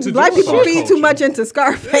nothing think to do black with people our feed too culture. much into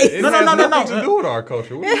Scarface. It No, has no, nothing to do with our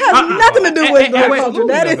culture. It has nothing to do with Hey, black wait, culture.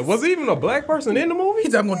 That is. Was even a black person in the movie?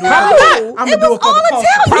 He's I'm gonna do Probably it. not. It was all Italian.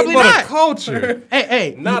 Probably For the not. culture.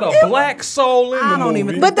 Hey, Not a black soul in the I don't movie.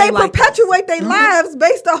 even- But they They like perpetuate their lives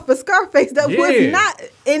based off of Scarface that was Yeah. not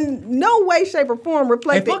in no way, shape, or form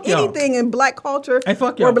reflected fuck y'all. anything in black culture Hey,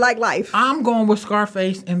 fuck or y'all. black life. I'm going with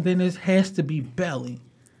Scarface, and then it has to be Belly,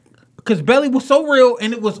 because Belly was so real,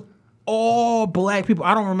 and it was all black people.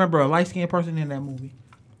 I don't remember a light skinned person in that movie.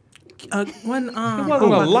 When It wasn't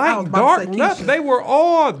a light, dark, nothing. They were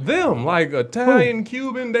all them. Like Italian,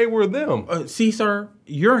 Cuban, they were them. See, sir,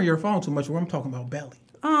 you're on your phone too much. When I'm talking about Belly.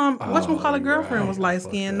 whatchamacallit girlfriend was light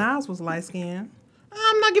skinned. Nas was light skinned.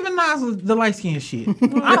 I'm not giving Nas the light skin shit.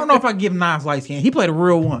 I don't know if I give Nas light skin. He played a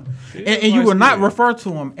real one, and you will not light-skinned. refer to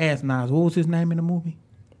him as Nas. What was his name in the movie?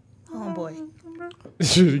 Homeboy.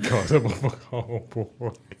 She called him a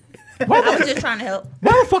homeboy. I was just trying to help.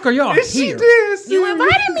 Why the fuck are y'all here? You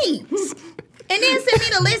invited me. And then sent me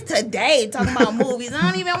the list today talking about movies. I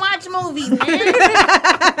don't even watch movies, man.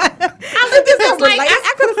 I looked at this like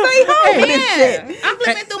I could have stayed home with this shit. I'm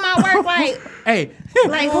flipping through my work Hey,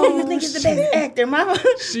 like who do you think is the best actor?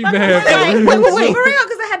 She my mad for like, real. Wait. for real,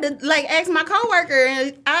 because I had to like ask my coworker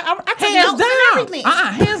and I took hands notes and down. everything.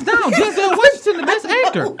 Hands down. Denzel Washington, the best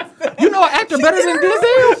actor. You know an actor better than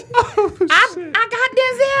Denzel? I got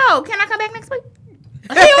Denzel. Can I come back next week?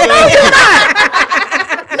 Hell no, you're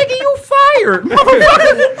not. Nigga, you fired.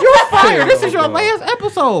 Motherfucker, you're fired. This is your last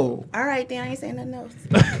episode. All right, then I ain't saying nothing else.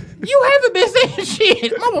 You haven't been saying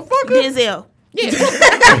shit, motherfucker. Denzel.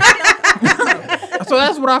 So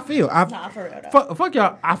that's what I feel. Nah, for real though. Fuck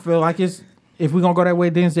y'all. I feel like it's, if we're gonna go that way,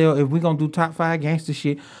 Denzel, if we're gonna do top 5 gangster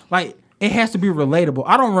shit, like it has to be relatable.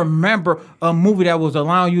 I don't remember a movie that was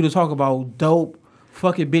allowing you to talk about dope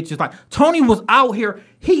fucking bitches. Like Tony was out here,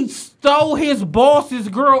 he stole his boss's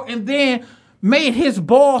girl and then made his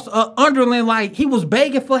boss a underling. Like he was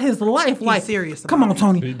begging for his life. Like, serious come about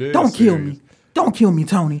on, it. Tony, He dead don't kill serious. me. Don't kill me,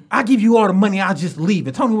 Tony. I give you all the money. I'll just leave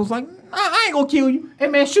it. Tony was like, I ain't gonna kill you. Hey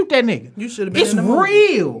man, shoot that nigga. You should have been It's in the movie.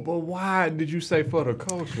 real. But why did you say for the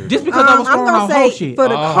culture? Just because I was I'm throwing gonna out whole say shit. for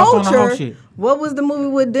the I was throwing out whole culture. shit. What was the movie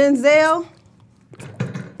with Denzel?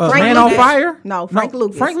 Frank Man on Lucas. Fire? No, Frank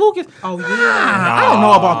Lucas. Frank Lucas? Oh yeah. I don't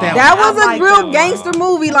know about that That one. was a like real that one. gangster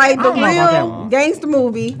movie, like the don't know about that real one. gangster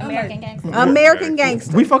movie, American Gangster. American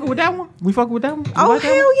Gangster. We fucking with that one? We fucking with that one? You Oh like that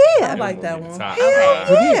one? hell I yeah! like that one. Top Hell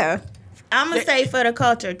five. yeah! I'm gonna say for the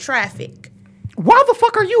culture, traffic. Why the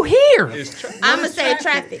fuck are you here? I'm gonna say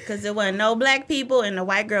traffic because there wasn't no black people and the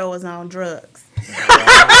white girl was on drugs.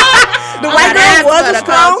 The white that's girl was for a the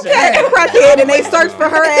strong culture. crackhead, and they searched for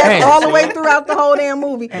her ass Hey. all the way throughout the whole damn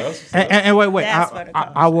movie. And wait. That's for the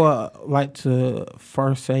I would like to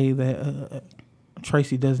first say that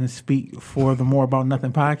Tracy doesn't speak for the More About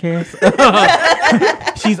Nothing podcast.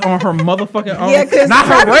 She's on her motherfucking own. Yeah, because not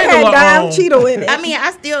her had regular Dime own. Cheeto in it. I mean,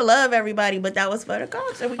 I still love everybody, but that was for the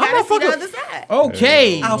culture. We I'm gotta not see the fucking- other side.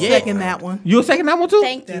 Okay. I'll yeah. second that one. You second that one too?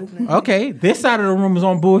 Thank you. Okay, this side of the room is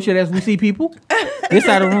on bullshit as we see people. This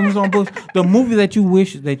side of the room is on bullshit. The movie that you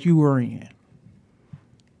wish that you were in.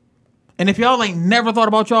 And if y'all ain't never thought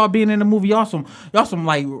about y'all being in a movie, y'all some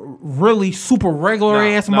like really super regular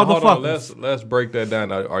ass Now, motherfuckers. hold on. Let's break that down.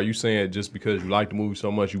 Now, are you saying just because you like the movie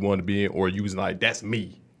so much you want to be in, or you was like, that's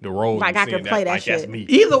me, the role? Like, you I could seeing play that like, shit. That's me.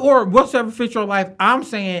 Either or, whatever fits your life. I'm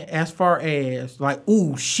saying as far as like,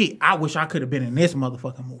 ooh, shit, I wish I could have been in this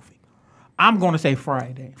motherfucking movie. I'm going to say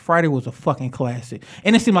Friday. Friday was a fucking classic.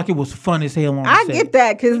 And it seemed like it was fun as hell on the I set. get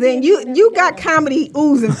that because then you got comedy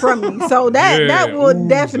oozing from me, so that would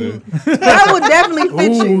definitely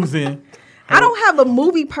fit you. Oozing. I don't have a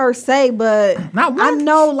movie per se, but Not I one?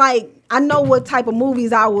 know what type of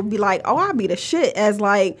movies I would be like. Oh, I'd be the shit as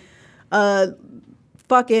like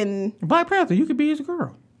fucking Black Panther, you could be his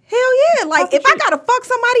girl. hell yeah. Like if I gotta fuck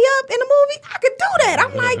somebody up in a movie, I could do that.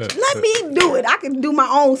 I'm like, let me do it. I can do my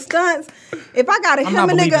own stunts. If I gotta I'm hem not a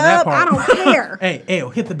believing nigga that up, I part. don't care. Hey,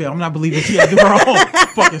 hit the bell. I'm not believing she had to do her own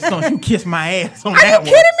fucking stunts. You kiss my ass on Are you that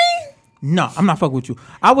kidding one. me? No, I'm not fucking with you.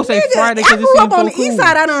 I would say Nigga, Friday I because it grew seems up on so the cool. east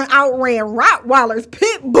side. I done outran Rottweilers,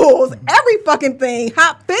 pit bulls, every fucking thing,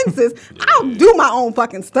 hop fences. I'll do my own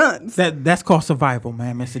fucking stunts. That's called survival,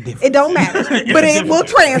 man. It's a difference. It don't matter, but it will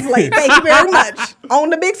translate. Thank you very much.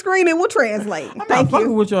 On the big screen, it will translate. I'm not Thank fucking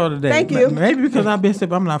you. with y'all today. Thank you. Maybe because I've been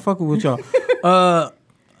sick, I'm not fucking with y'all.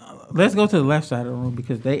 Let's go to the left side of the room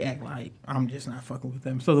because they act like I'm just not fucking with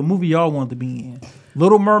them. So the movie y'all want to be in,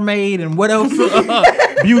 Little Mermaid and what else?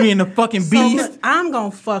 Beauty and the fucking So Beast. look, I'm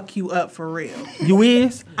gonna fuck you up for real. You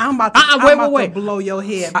is? I'm about to, Wait. to blow your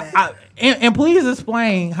head back. And please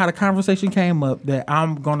explain how the conversation came up that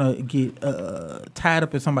I'm gonna get tied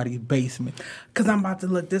up in somebody's basement. Cause I'm about to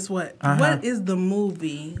look this way. What is the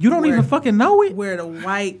movie? You don't even fucking know it. Where the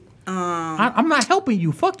white I'm not helping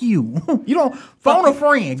you. Fuck you. You don't phone a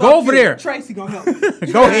friend. Go over there. Tracy gonna help me.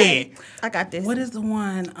 Go ahead. I got this. What is the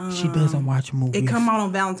one? She doesn't watch movies. It come out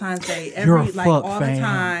on Valentine's Day You're every a like fuck all fan. the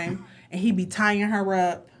time, and he be tying her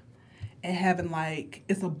up and having like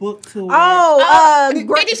it's a book tour. Oh,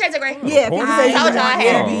 50 Shades of Grey. yeah, 50 I Shades of told y'all I Grey.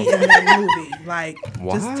 had be in that movie. Like,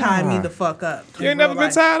 just tie me the fuck up. You ain't never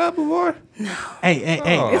been tied up before? Hey.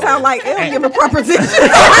 It sounds like they don't give a proposition.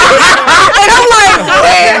 And I'm like,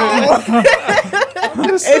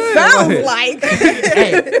 well, it sounds like.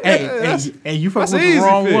 Hey, you fuck That's with the easy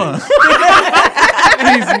wrong fix. one.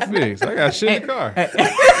 Easy fix. I got shit in the car. He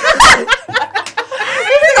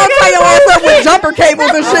gonna tie your ass up with jumper cables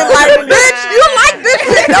and shit like, bitch, you like this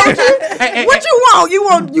shit, don't you? What you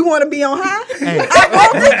want? You want to be on high? I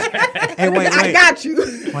want it. Hey, wait. I got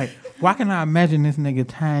you. Wait, why can I imagine this nigga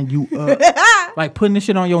tying you up, like putting this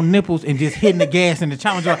shit on your nipples and just hitting the gas and the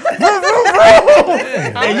challenger, and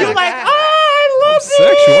you like, oh, I love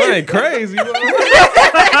Sexual, I ain't crazy. Are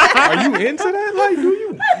you into that? Like,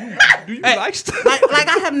 do you like stuff? like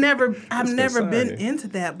I've never exciting. been into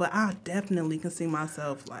that, but I definitely can see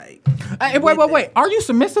myself like. Hey, wait. Are you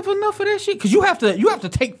submissive enough for that shit? Because you have to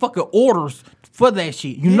take fucking orders for that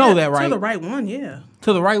shit. You know that, right? To the right one, yeah.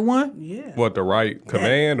 To the right one? Yeah. What, the right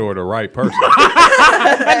command or the right person?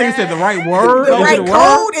 That nigga said the right word. The Is right it a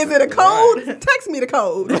code? Is it a code? Text me the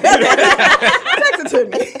code. Text it to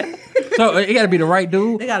me. So it got to be the right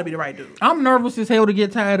dude. They gotta be the right dude. I'm nervous as hell to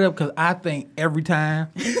get tied up because I think every time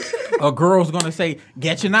a girl's gonna say,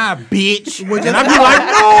 "Get your knife, bitch," and I be like,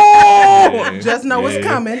 "No." Just know it's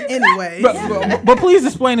coming anyway. But please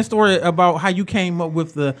explain the story about how you came up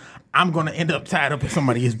with the "I'm gonna end up tied up in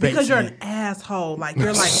somebody's basement." Because you're an asshole. Like,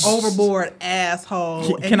 you're like overboard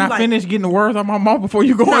asshole. And Can you I like, finish getting the words out my mouth before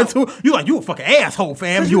you go into? You like, you a fucking asshole,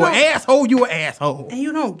 fam. 'Cause You you an don't- asshole. You an asshole. And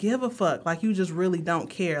you don't give a fuck. Like, you just really don't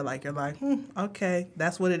care. Like, you're like, okay,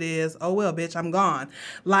 that's what it is. Oh, well, bitch, I'm gone.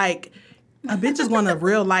 Like, a bitch is going to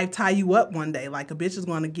real life tie you up one day. Like, a bitch is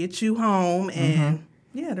going to get you home and,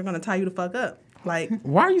 yeah, they're going to tie you the fuck up. Like,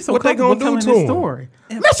 Why are you so What they comfortable gonna do telling to this him? story?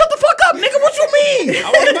 Man, shut the fuck up, nigga. What you mean? I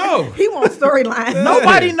want to know. He wants storyline.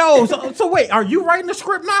 Nobody knows. So wait, are you writing the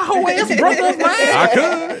script now, hoe ass brother of mine? I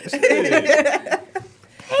could. Shit.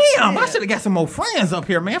 Damn, I should have got some more friends up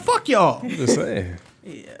here, man. Fuck y'all. I'm just saying.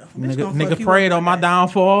 yeah. Bitch gonna Nigga fuck you prayed up on my one day.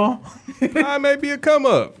 downfall. I may be a come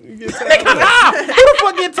up. You get tied up. Who the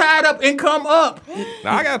fuck get tied up and come up?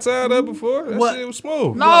 Nah, I got tied up before. That What? shit was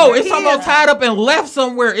smooth. No, it's talking about tied up and left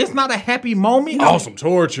somewhere. It's not a happy moment. Oh, some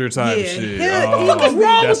torture type Yeah. shit. Yeah, Oh, What the fuck is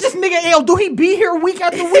wrong with that's- this nigga L? Do he be here week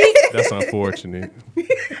after week? That's unfortunate.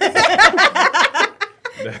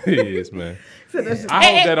 That is, man. I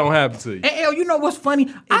hope that don't happen to you. And L, you know what's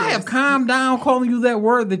funny? I have calmed down calling you that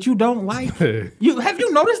word that you don't like. Have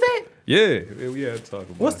you noticed that? Yeah, we had to talk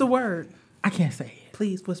about What's it. the word? I can't say it.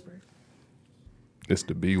 Please whisper. It's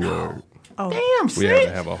the B word. Damn, We have to snitch.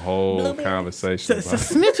 have a whole conversation It's a about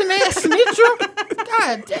snitching ass snitcher.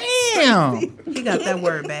 God damn. He got that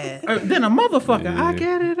word bad. Then a motherfucker. Yeah. I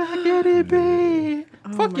get it bad.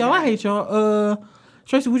 Fuck y'all. I hate y'all.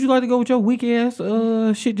 Tracy, would you like to go with your weak ass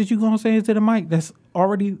shit that you gonna say into the mic that's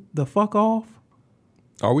already the fuck off?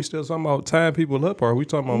 Are we still talking about tying people up, or are we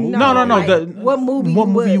talking about movies? No. like, what movie What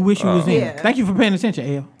you movie you would- wish you was in? Yeah. Thank you for paying attention,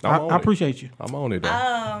 L. I'm on I it. appreciate you. I'm on it,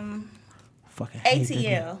 though. Fucking hate that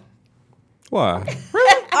ATL. Why?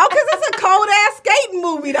 Oh, because it's a cold ass skating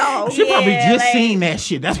movie, though. She probably Yeah, just like- seen that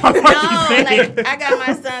shit. That's probably No, why she said like I got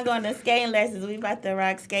my son going to skating lessons. We about to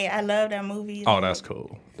rock skate. I love that movie. Oh, that's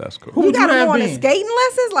cool. That's cool. Who You would got you him have on the been? skating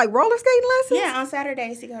lessons, like roller skating lessons? Yeah, on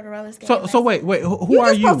Saturdays he go to roller skating. So wait. Who You are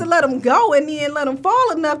just you? supposed to let him go and then let him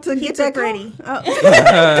fall enough to He get too that pretty.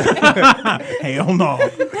 Hell no.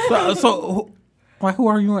 So like, who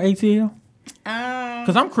are you on ATL?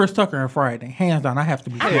 Because I'm Chris Tucker on Friday. Hands down, I have to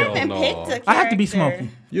be. I Hell haven't no. picked a character. I have to be Smokey.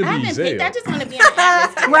 You'll I be haven't picked. Zell. I just want to be on the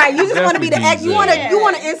atmosphere. Right, you just want to be the Definitely act. You want to Zell. you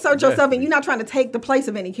want to insert yourself, and you're not trying to take the place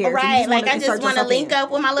of any character. You Right, like wanna I just insert want to yourself link in.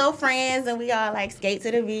 up with my little friends and we all like skate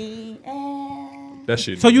to the beat. And... That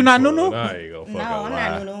shit. So you be not fun. Nunu? I ain't gonna fuck No, up I'm lie.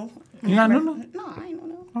 not Nunu. You not Nunu? No, I ain't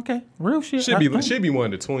Nunu. Okay, real shit. She'd be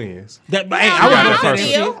one of the twins. That, No, hey, no, I got would that have person.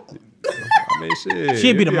 said that feel. shit. I mean, shit.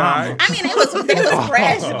 She'd be the it'd mama. alright. I mean, it was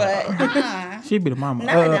fresh, but She'd be the mama.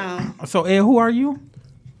 No, So Ed, who are you?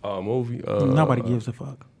 Movie. Nobody gives a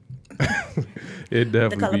fuck. It Color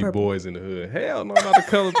definitely be Purple. Boys in the Hood. Hell no, not the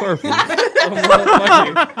Color Purple.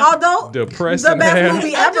 Motherfucking Although Depressing the best ass.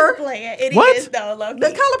 movie I'm ever. just playing. It What? is though, low The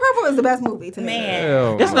Color Purple is the best movie to me. Man.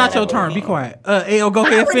 Hell It's not no. your turn. Be quiet. Ed, go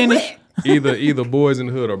ahead, finish. Either Boys in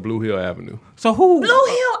the Hood or Blue Hill Avenue. So who? Blue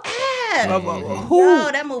Hill Ave. Who?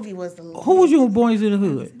 No, that movie was the Who was you in Boys in the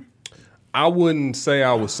Hood? I wouldn't say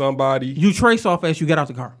I was somebody. You trace off as you get out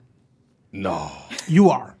the car. No, You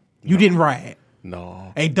are. You didn't ride.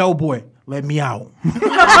 no. Hey, dope boy, let me out.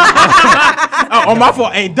 Oh, my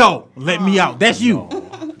fault. Hey, dope, let me out. That's you.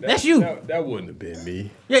 That's you. That wouldn't have been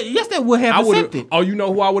me. Yeah, yes, that would have I would accepted. have. Oh, you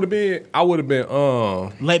know who I would have been? I would have been.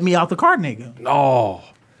 Let me out the car, nigga. No.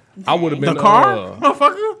 I would have been. The car,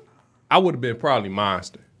 motherfucker. I would have been probably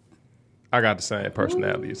Monster. I got the same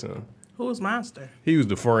personality as him. Who was Monster? He was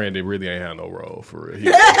the friend that really ain't had no role for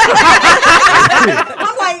real.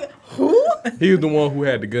 I'm like, who? He was the one who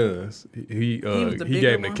had the guns. He was the gave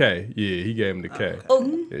bigger him the one? K. Yeah, he gave him the K. Oh,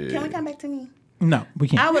 can we come back to me? No, we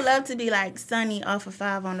can't. I would love to be like Sunny off of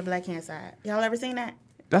 5 on the Black Hand Side. Y'all ever seen that?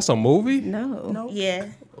 That's a movie? No. Yeah.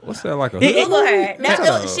 What's that like a Google her.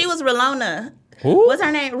 Shut She was Rolona. Who? What's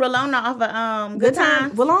her name? Rolona off of Good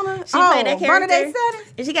Times. Walona? She played that character. Bernadette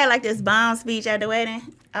Status? And she got like this bomb speech at the wedding.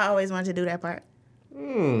 I always wanted to do that part.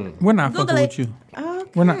 We're not Google fucking it. with you. Okay.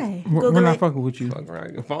 We're not Google it. fucking with you. Fuck right.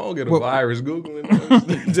 If I don't get a Well- virus Googling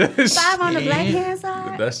 5 on the Black Hand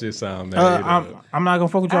Side. that shit sound mad. I'm not gonna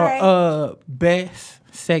fuck with y'all. All Best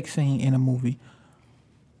sex scene in a movie.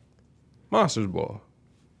 Monsters Ball.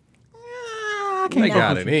 I can't They fuck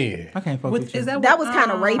got with it you. in. I can't fuck with you. Is that That was kind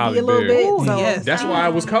of rapey Halle a little Berry. bit. Ooh, So. yes. That's why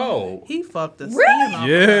it was cold. He fucked the Really? skin off.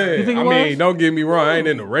 Yeah. You think it I mean, was? don't get me wrong. I ain't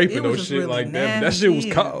into raping It no was just shit really like that. But that shit was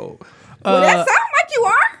nasty. cold. Well, that sounds like you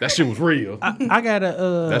are. That shit was real. I got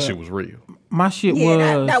a. That shit was real. My shit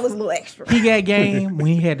Yeah, was. that was a little extra. He got game when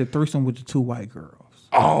he had the threesome with the 2 white girls.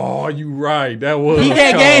 Oh, you right. That was He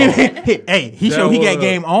got cold. game. Hey, he That showed he got was-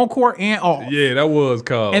 game on court and off. Yeah, that was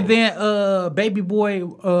cold. And then baby boy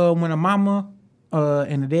when a mama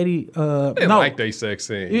and the daddy I didn't no like they sex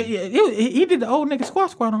scene. he did the old nigga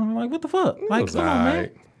squat on him. Like, what the fuck? Like, was come on, man.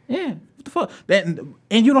 alright. Yeah, what the fuck? That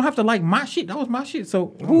and you don't have to like my shit. That was my shit.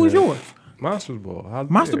 So who was yours? Monsters Ball. Halle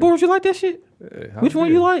Monster Berry. Boards, you like that shit? Yeah, Which Halle one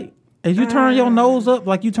you Berry. like? As you turn your nose up,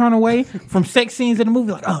 like you turn away from sex scenes in the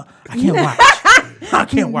movie, like, I can't watch. I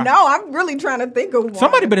can't watch. No, I'm really trying to think of one.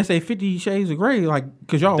 Somebody better say 50 Shades of Grey, like,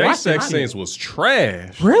 because y'all They watched sex it. scenes was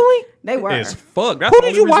trash. Really? They were. As fuck. That's Who the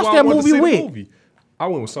did only you reason watch why I that wanted to movie see the with? movie. I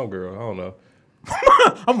went with some girl. I don't know.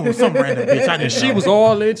 I'm with some random bitch. I didn't She know. was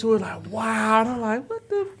all into it, like, wow. And I'm like, what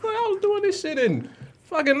the fuck? I was doing this shit in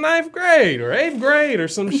fucking 9th grade or 8th grade or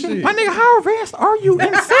some shit. My nigga, how advanced are you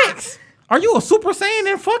in sex? Are you a Super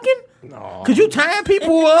Saiyan in fucking? No. Could you tie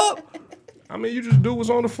people up? I mean, you just do what's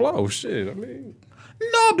on the flow. Shit. I mean,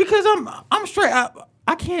 No, because I'm straight.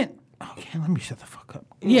 I can't. Okay, let me shut the fuck up.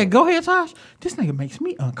 Yeah, go ahead, Tosh. This nigga makes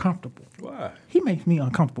me uncomfortable. why? He makes me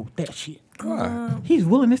uncomfortable with that shit. Why? His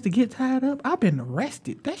willingness to get tied up. I've been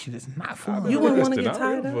arrested. That shit is not fun. You wouldn't want to Arrested, get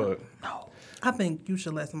I don't tied give a up? fuck. I think you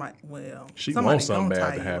should let somebody. Well, She somebody wants something gonna bad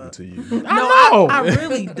tie to you happen up. to you. No, I know. I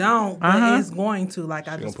really don't. But Uh-huh. it's going to. Like,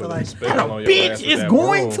 I She just gonna feel put like a spell on your ass Bitch with is that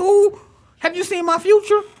going broom. to. Have you seen my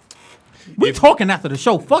future? We talking after the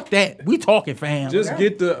show. Fuck that. We talking, fam. Just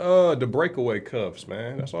get the breakaway cuffs,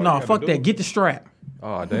 man. That's all. No, you gotta fuck do. that. Get the strap.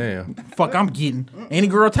 Oh damn. Fuck, I'm getting. Any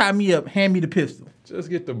girl tie me up, hand me the pistol. Just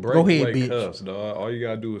get the Go ahead, breakaway bitch. cuffs, dog. All you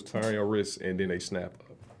gotta do is turn your wrists and then they snap up.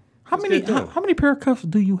 How Just many get them. how many pair of cuffs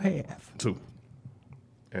do you have? 2.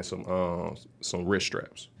 And some wrist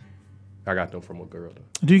straps. I got them from a girl though.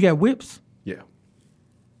 Do you got whips? Yeah.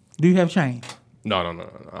 Do you have chains? No. I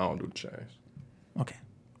don't do the chains. Okay.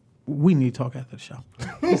 We need to talk after the show.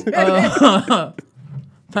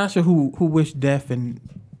 Tasha, who wished death and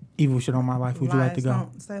evil shit on my life, would you like to Lies, go?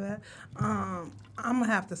 Don't say that. I'm gonna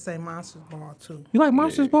have to say Monsters Ball too. You like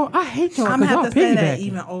Monsters Ball? I hate y'all I'm because gonna y'all have to say that piggybacking.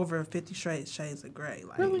 even over 50 Shades of Grey.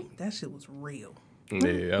 Like that shit was real. Yeah.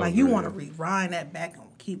 that Like was you real. want to rewind that back and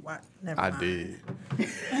keep watching. Never I mind. did.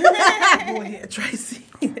 Go ahead, Tracy.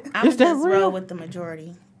 I'm Is that just real? roll with the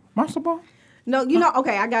majority. Monster Ball? No, you know.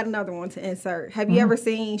 Okay, I got another one to insert. Have you ever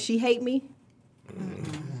seen She Hate Me?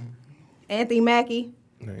 Anthony Mackie.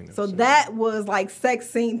 I ain't never So seen that was like sex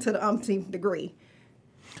scene to the umpteenth degree.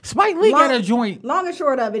 Spike Lee got a joint. Long and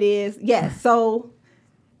short of it is, yes. So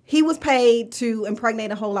he was paid to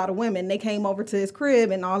impregnate a whole lot of women. They came over to his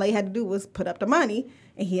crib, and all they had to do was put up the money,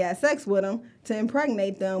 and he had sex with them to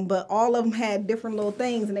impregnate them. But all of them had different little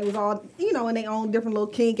things, and they was all, you know, in their own different little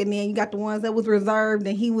kink. And then you got the ones that was reserved,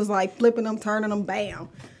 and he was like flipping them, turning them, bam,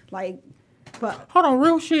 like. But Hold on,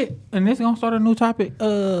 real shit. And this gonna start a new topic.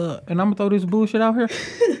 And I'm gonna throw this bullshit out here.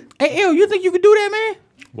 Hey, L, you think you could do that, man?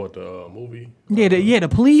 What the movie? Yeah, the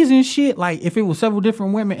pleasing shit. Like if it was several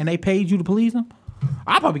different women and they paid you to please them,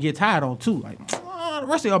 I'd probably get tired on too. Like the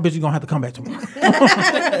rest of y'all bitches gonna have to come back tomorrow.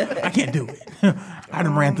 I can't do it. I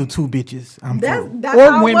done ran through 2 bitches. I'm through. that's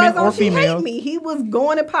Or how women it was on or She Hate females. Me. He was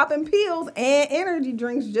going and popping pills and energy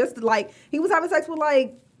drinks just like he was having sex with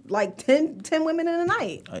like 10 women in a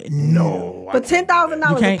night. No. For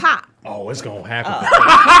 $10,000 a can't- pop. Oh, it's gonna happen.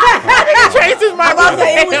 Chases my I'm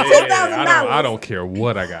saying it was Yeah, $10,000. I don't care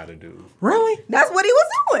what I gotta do. Really? That's what he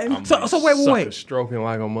was doing. So wait. Sucker stroking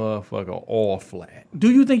like a motherfucker, all flat. Do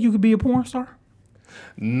you think you could be a porn star?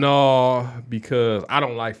 No, because I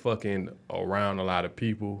don't like fucking around a lot of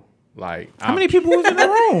people. Like How many people was in the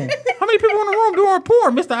room? How many people in the room doing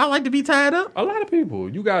porn, Mister? I like to be tied up. A lot of people.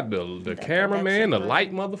 You got the cameraman, the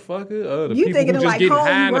light motherfucker, the You people thinking who of just like getting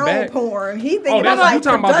high in the homegrown back. porn. He thinking that's of what you like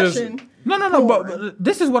talking about, just- production. No, porn. but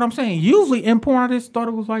this is what I'm saying. Usually in porn, I just thought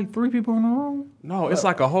it was like 3 people in the room. No, it's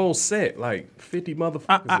like a whole set, like 50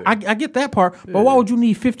 motherfuckers. there. I get that part, but why would you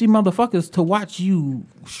need 50 motherfuckers to watch you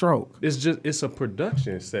stroke? It's a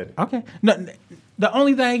production setting. Okay. No, the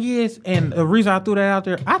only thing is, and the reason I threw that out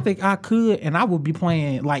there, I think I could, and I would be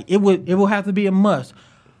playing like it would have to be a must.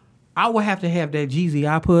 I would have to have that Jeezy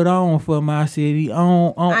I put on for my city. I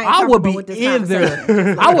would be comfortable with this in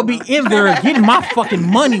there. I would be in there getting my fucking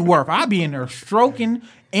money worth. I'd be in there stroking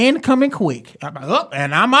and coming quick. I'm like, up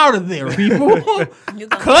and I'm out of there, people. You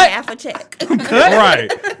gonna Cut. get half a check. Right.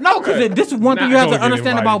 No, because this is one thing Not you have to gonna get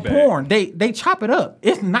understand about anybody back. porn. They chop it up.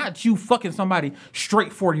 It's not you fucking somebody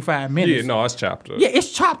straight 45 minutes. Yeah, no, it's chopped up. Yeah, it's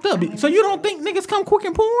chopped up. So you don't think niggas come quick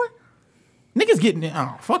in porn? Niggas getting it.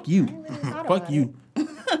 Oh, fuck you. Fuck you.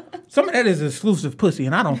 Some of that is exclusive pussy,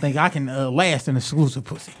 and I don't think I can last in exclusive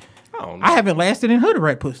pussy. I don't know. I haven't lasted in hood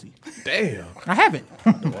rat pussy. Damn. I haven't.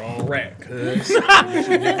 Wrong rat, cuz.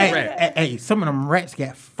 Hey, some of them rats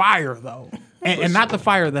got fire though. And not the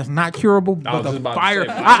fire that's not curable, I but was the just about to fire.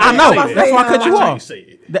 say, I know. say that. That's why I cut you Watch how you off. say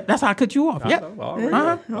it. That's how I cut you off. Yeah. know, already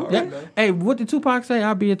know, Yeah. already know. Hey, what did Tupac say?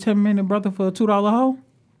 I'll be a 10-minute brother for a $2 hoe.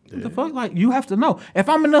 What the fuck? Like, you have to know. If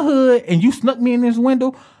I'm in the hood and you snuck me in this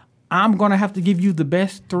window, I'm gonna have to give you the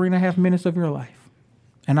best 3.5 minutes of your life.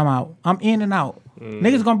 And I'm out. I'm in and out.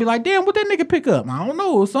 Niggas gonna be like, damn, what that nigga pick up? I don't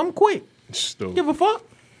know. Something quick. Stupid. Give a fuck.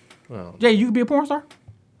 Well, Jay, you could be a porn star?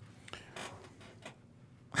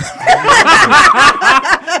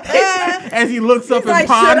 As he looks up Like, and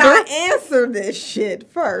should ponder. I answer this shit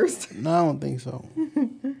first? No, I don't think so.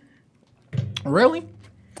 Really?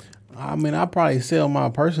 I mean, I probably sell my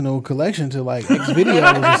personal collection to like X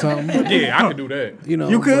videos or something. yeah, I could do that. You know,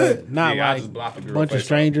 You could? but not Yeah, I like just block the a girl bunch of face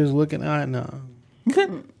strangers looking. No. You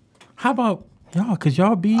couldn't. How about y'all? Cause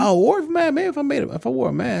y'all be. Oh, or if maybe if I wore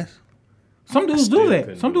a mask, Some dudes do Still that.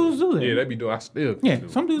 couldn't Some dudes do that. Yeah, they be doing. I still. Yeah, do.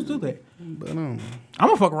 some dudes do that. but I'm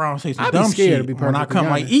gonna fuck around and say some I'd be dumb scared shit to be when I perfectly come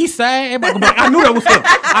like honest. East Side. Everybody gonna be like, I knew that was him.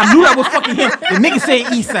 I knew that was fucking him. The nigga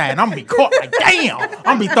said East Side. I'm gonna be caught like, damn. I'm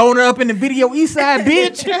gonna be throwing it up in the video East Side,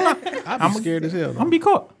 bitch. I'd be scared as hell. I'm gonna be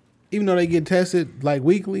caught. Even though they get tested like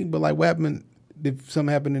weekly, but like what happened if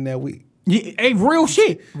something happened in that week? Yeah, hey, real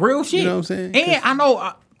shit. Real shit. You know what I'm saying? And I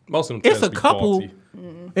know Most of them. it's tests a be couple. faulty.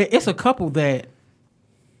 It's a couple that,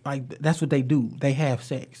 like, that's what they do. They have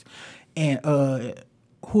sex. and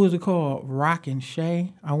who is it called? Rock and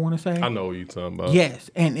Shay, I want to say. I know what you're talking about. Yes,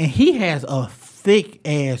 and he has a thick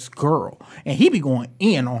ass girl, and he be going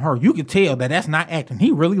in on her. You can tell that's not acting.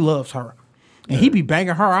 He really loves her, and he be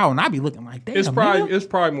banging her out, and I be looking like, damn. It's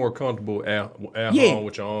probably more comfortable at home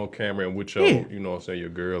with your own camera and with your, you know what I'm saying, your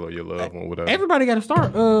girl or your loved one, whatever. Everybody got to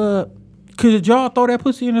start. Could y'all throw that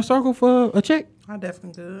pussy in a circle for a check? I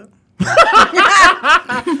definitely could.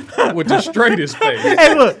 With the straightest face.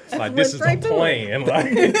 Hey, look. Like, this is a plan.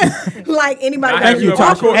 Like, Like anybody. Thank you,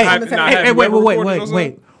 Tasha. Hey, wait.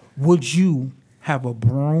 wait. Would you have a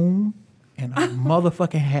broom and a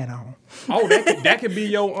motherfucking hat on? Oh, that could be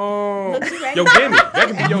your gimmick. That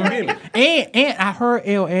could be your gimmick. And I heard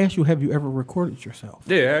Elle ask you, have you ever recorded yourself?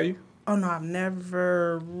 Yeah, have you? Oh no, I've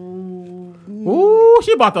never. Ooh,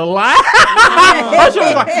 she about to lie. She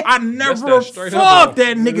was like, I never fucked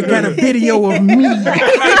that nigga. Got a video of me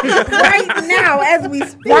Right now, as we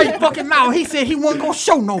speak. right fucking now. He said he wasn't gonna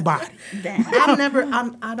show nobody. I've never.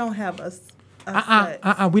 I don't have a sex.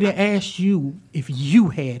 We didn't ask you if you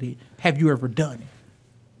had it. Have you ever done it?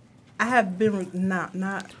 I have been not.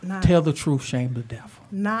 Tell the truth, shame the devil.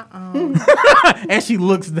 Not. And she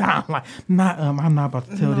looks down like, I'm not about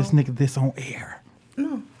to tell this nigga this on air.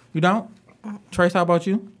 No. You don't? Trace, how about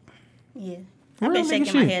you? Yeah. Real I've been nigga shaking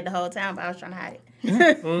shit. my head the whole time, but I was trying to hide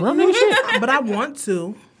it. Real nigga shit. But I want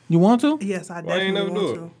to. You want to? Yes, I Why you definitely never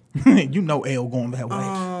want do to. You know Elle going that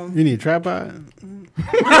way. You need a tripod?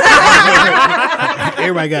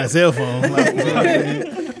 Everybody got a cell phone.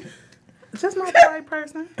 Just not the right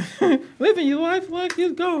person. Living your life like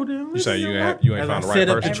it's golden. You say you ain't found the right Set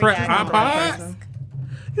up the person? tripod.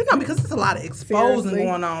 You know, because there's a lot of exposing Seriously.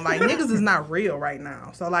 going on. Like, niggas is not real right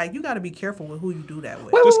now. So, like, you got to be careful with who you do that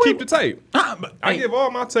with. Just keep the tape. I Hey, give all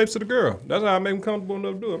my tapes to the girl. That's how I make them comfortable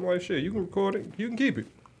enough to do it. I'm like, shit, you can record it, you can keep it.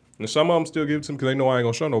 And some of them still give it to me because they know I ain't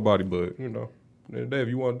gonna show nobody. But you know, at the end of the day, if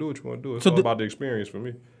you want to do it, you want to do it. It's So all the- about the experience for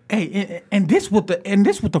me. Hey, and this what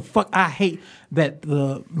the fuck I hate that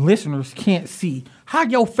the listeners can't see. How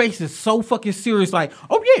your face is so fucking serious. Like,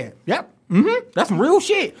 oh yeah, yep, that's some real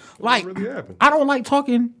shit. Like, really happened? I don't like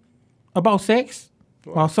talking about sex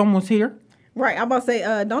while someone's here. Right, I'm about to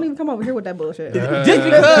say, don't even come over here with that bullshit.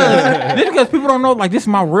 Just because people don't know, like, this is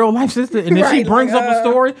my real life sister, and if she Right, brings like, up a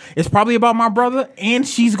story, it's probably about my brother, and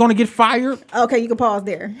she's gonna get fired. Okay, you can pause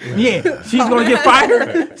there. Yeah, she's gonna get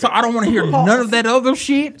fired. So I don't want to hear none of that other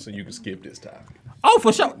shit. So you can skip this topic. Oh,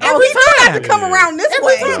 for sure. Oh, Every he tried time. to come around this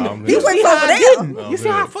way. time. He You went See how over I there. didn't? You see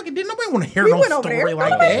man. how I fucking didn't? Nobody want to hear We no went over story there. like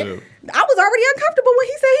Nobody- that. I was already uncomfortable when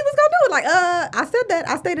he said he was gonna do it. Like, I said that.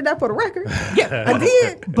 I stated that for the record. Yeah, I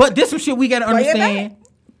did. But this some shit we gotta Play it understand.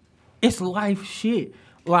 It's life shit.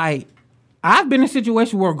 Like, I've been in a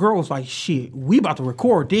situation where a girl was like, shit, we about to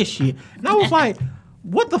record this shit. And I was like,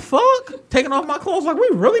 what the fuck? Taking off my clothes, like, we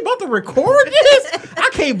really about to record this? I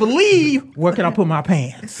can't believe where can I put my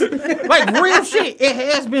pants? Like, real shit. It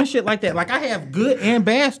has been shit like that. Like, I have good and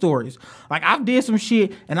bad stories. Like, I've did some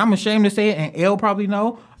shit, and I'm ashamed to say it, and Elle probably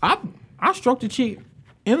know. I stroked a chick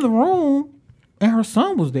in the room, and her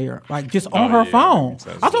son was there, like, just on her phone.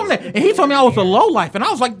 I told him that, and he told me I was a low life, and I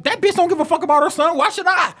was like, that bitch don't give a fuck about her son. Why should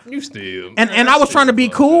I? You still. And I was trying to be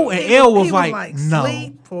cool, and Elle was He was like, like, no.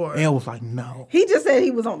 sleep or- Elle was like, no. He just said he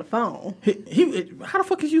was on the phone. How the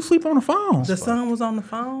fuck is you sleep on the phone? The son was on the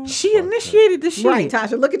phone. She initiated this shit. Right,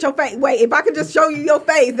 Tasha. Look at your face. Wait, if I could just show you your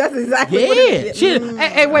face, that's exactly what Yeah, it is. shit.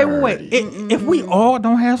 Hey, wait. If we all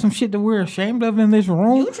don't have some shit that we're ashamed of in this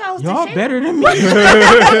room, You chose to y'all share. better than me.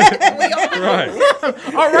 Right.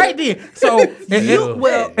 All right then. So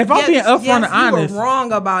if I'm being upfront and honest, you were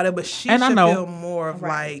wrong about it, but she And I should know. feel more of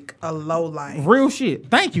like a low life. real shit.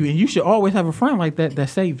 Thank you, and you should always have a friend like that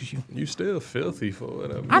saves you. You still filthy for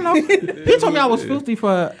whatever. I know. He told me I was filthy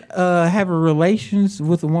for having relations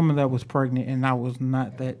with a woman that was pregnant, and I was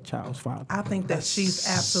not that child's father. I think that she's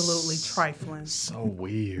absolutely trifling. So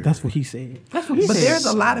weird. That's what he said. That's what he But said. there's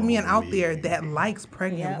a lot of men out there that likes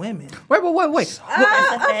pregnant women. Wait.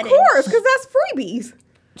 Of fetish. course, because that's freebies.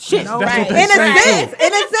 Shit. No, That's right. what they In a say, sense, too.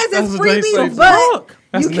 it's That's what they say, freebies, too. but Fuck.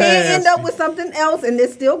 That's you can't end nasty. up with something else, and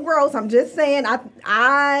it's still gross. I'm just saying,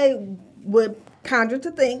 I would conjure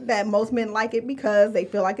to think that most men like it because they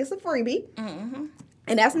feel like it's a freebie.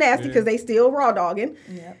 And that's nasty because they still raw dogging.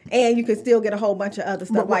 And you can still get a whole bunch of other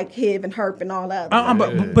stuff like HIV and herp and all that.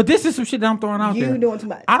 But this is some shit that I'm throwing out You there. doing too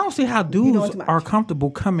much. I don't see how doing dudes too much. are comfortable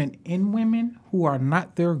coming in women who are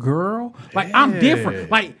not their girl. Like, I'm different.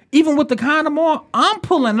 Like, even with the condom on, I'm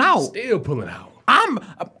pulling out. Still pulling out.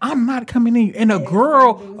 I'm not coming in. And a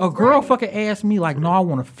girl fucking asked me, like, no, I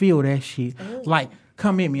want to feel that shit. Like,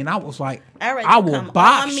 come in me. And I was like, I'd rather I you will come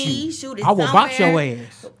box on me, you. shoot it I will box your somewhere.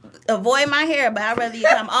 ass. avoid my hair, but I'd rather you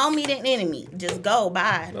come on me than enemy. Just go,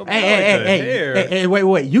 bye. Hey,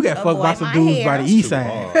 wait. You got fucked by some dudes by the east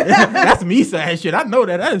side. That's some east side shit. I know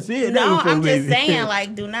that. I didn't see it. No, I'm just saying,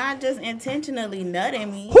 like, do not just intentionally nut at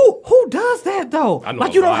me. Who does that though?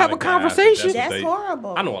 Like you don't have a conversation. That's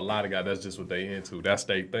horrible. I know a lot of guys. That's just what they into. That's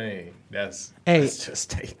their thing. That's just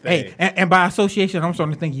their thing. Hey, and by association, I'm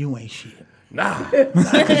starting to think you ain't shit. Nah,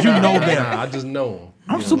 because you know them. Nah, I just know them.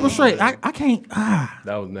 I'm super straight. I can't.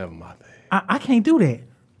 That was never my thing. I can't do that.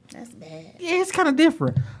 That's bad. Yeah, it's kind of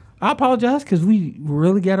different. I apologize because we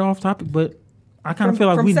really got off topic, but I kind of feel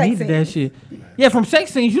like we needed that shit. Yeah, from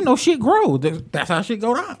sex scenes, you know, shit grows. That's how shit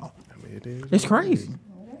go down. I mean, it is. It's crazy.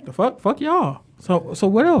 The fuck y'all. So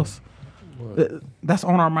what else? That's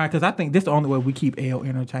on our mind because I think this is the only way we keep L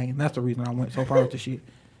entertained. That's the reason I went so far with the shit.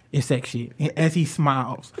 It's sex shit. As he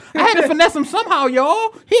smiles, I had to finesse him somehow,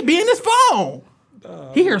 y'all. He be in his phone.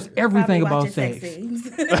 He hears everything about sex. Hey,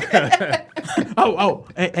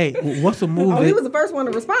 what's a movie? Oh, he was the first one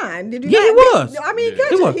to respond. Did you? Yeah, not? he was. I mean,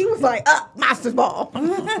 he was like, monster's ball.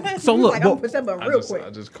 So look, like, I'm gonna push that button real quick. I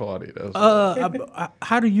just caught it.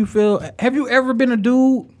 How do you feel? Have you ever been a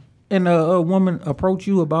dude and a woman approach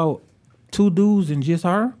you about two dudes and just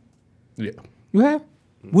her? Yeah. You have?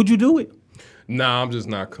 Would you do it? Nah, I'm just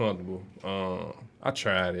not comfortable. I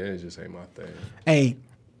tried it. It just ain't my thing. Hey,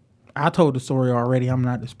 I told the story already. I'm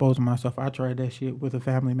not exposing myself. I tried that shit with a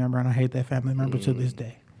family member, and I hate that family member to this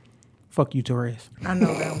day. Fuck you, Therese. I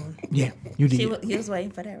know that one. Yeah, you did. He was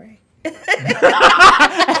waiting for that, right?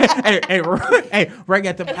 hey, Ray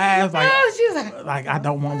got the eyes like, she was like I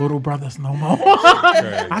don't want little brothers no more.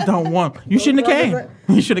 I don't want. You shouldn't have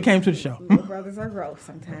came. You should have came to the show. Little brothers are gross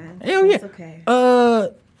sometimes. Hell yeah. It's okay.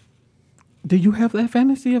 Do you have that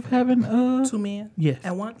fantasy of having two men? Yes.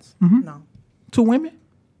 At once? Mm-hmm. No. Two women?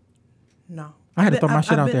 No. I had to throw my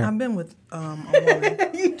shit out there. I've been with a woman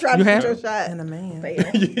You tried to shoot your shot. and a man.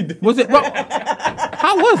 Was it? Well,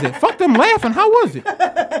 how was it? Fuck them laughing. How was it?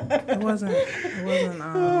 It wasn't.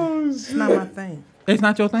 It's not my thing. It's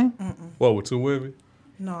not your thing? What, with two women?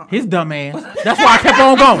 No. His dumb ass. That's why I kept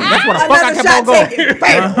on going. That's why the fuck I kept on going.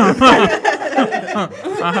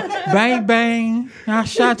 Bang, bang. I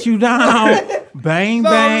shot you down. Bang,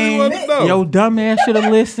 bang. Yo, dumb ass should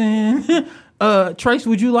have listened. Trace,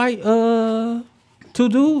 would you like two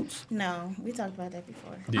dudes? No, we talked about that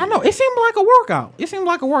before. I know. It seemed like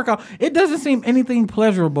a workout. It doesn't seem anything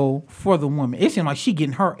pleasurable for the woman. It seemed like she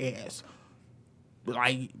getting her ass.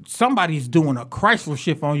 Like somebody's doing a Chrysler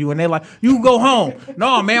shift on you, and they're like, "You go home."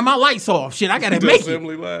 No, man, my lights off. Shit, I gotta make it.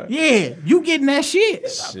 Line. Yeah, you getting that shit.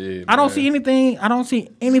 I don't see anything. I don't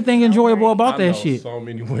see anything enjoyable about that shit. So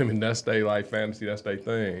many women that's they like fantasy. That's their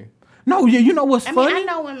thing. No, you know what's funny? I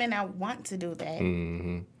know women that want to do that.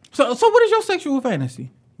 Mm-hmm. So what is your sexual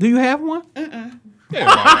fantasy? Do you have one? Everybody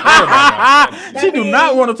she do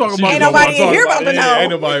not want to talk about. Ain't nobody hear about the know.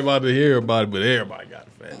 Ain't nobody about to hear about it, but everybody got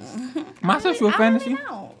a fantasy. My sexual fantasy.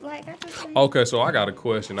 Okay, so I got a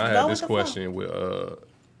question. I had this question with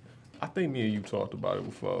I think me and you talked about it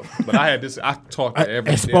before, but I had this. I talked to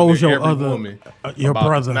every woman, your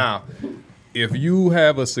brother. Now, if you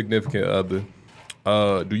have a significant other,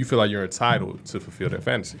 do you feel like you're entitled to fulfill that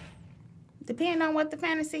fantasy? Depending on what the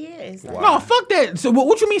fantasy is. Wow. No, fuck that. So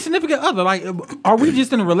what you mean significant other? Like, are we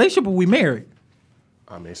just in a relationship or we married?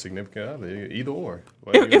 I mean, significant other, either or.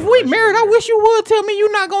 If we married, I wish you would tell me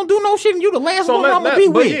you're not gonna do no shit and you the last woman I'm gonna be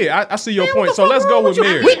with. Yeah, I see your point. So let's go with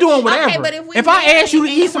marriage. We doing whatever. Okay, but if I ask you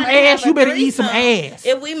to eat some ass, you better eat some ass.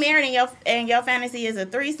 If we married and your fantasy is a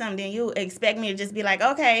threesome, then you expect me to just be like,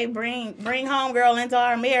 okay, bring homegirl into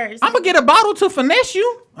our marriage. I'm gonna get a bottle to finesse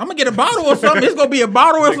you. I'm gonna get a bottle or something. It's gonna be a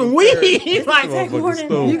bottle or some weed. Like,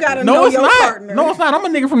 you gotta know your partner. No, it's not. I'm a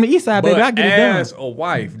nigga from the east side, baby. I get it done. As a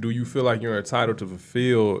wife, do you feel like you're entitled to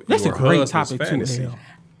fulfill That's your a great husband's topic fantasy? too.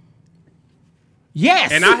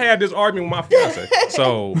 Yes. And I had this argument with my fiance.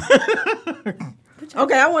 So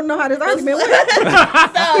okay, I want to know how this argument went.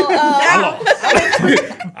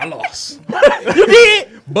 I lost. You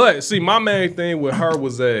did. But see, my main thing with her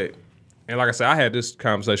was that, and like I said, I had this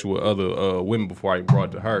conversation with other women before I even brought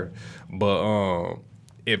it to her. But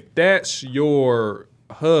if that's your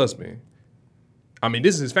husband, I mean,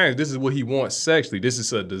 this is his fantasy. This is what he wants sexually. This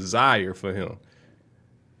is a desire for him.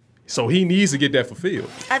 So he needs to get that fulfilled.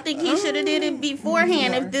 I think he should have did it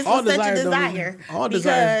beforehand if this was such a desire. All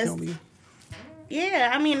desires don't be.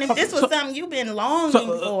 Yeah, I mean, if this was something you've been longing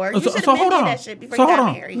for, you should have so been hold that on. shit before So you hold got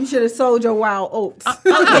on. married. You should have sold your wild oats.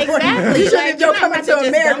 Exactly. You should Like, have you're just not come about to to just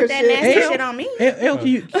America dump that shit. nasty shit on me. El, can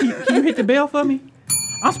you hit the bell for me?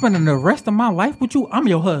 I'm spending the rest of my life with you. I'm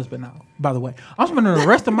your husband now, by the way. I'm spending the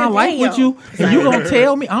rest of my life with you, and you gonna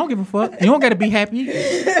tell me I don't give a fuck. You don't gotta be happy.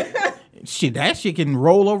 Shit, that shit can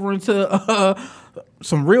roll over into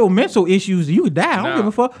some real mental issues. You could die. I don't give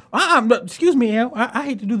a fuck. Excuse me, El. I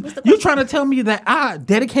hate to do this. You trying to tell me that I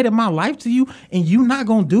dedicated my life to you and you not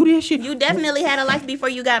gonna do this shit? You definitely had a life before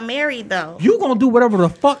you got married, though. You gonna do whatever the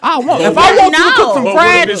fuck I want. If I want you to cook some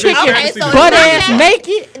fried chicken, butt ass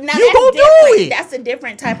naked, now you gonna do it. That's a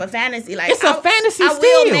different type of fantasy. Like It's a fantasy I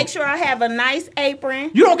still. will make sure I have a nice apron.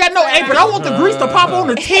 You don't got no apron. I want the grease to pop on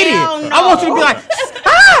the titty. Hell no. I want you to be like,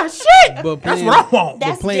 shit. But That's what I want.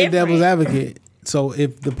 But playing devil's advocate. So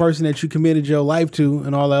if the person that you committed your life to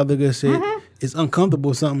and all the other good shit is uncomfortable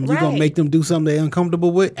with something, you gonna make them do something they're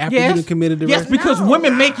uncomfortable with after you done committed the rest? Yes, because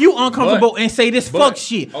women make you uncomfortable and say this fuck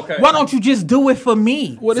shit. Okay. Why don't you just do it for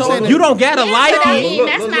me? So you don't gotta like it.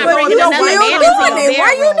 That's not bringing another man into the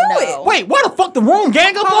Why you bedroom, do though. Wait, why the fuck the room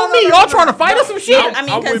gang up on me? Y'all trying to fight us some shit? I mean,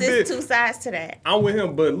 I'm because with it's it. two sides to that. I'm with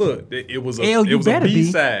him, but look, it was a L, you it was a better be.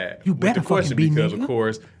 B side. You with better the question fucking be, because nigga. of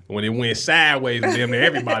course when it went sideways with damn near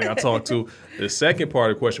everybody I talked to, the second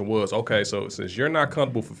part of the question was, okay, so since you're not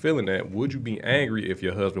comfortable fulfilling that, would you be angry if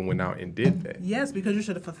your husband went out and did that? Yes, because you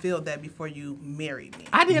should have fulfilled that before you married me.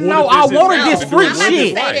 I didn't know I wanted this freak I'm about to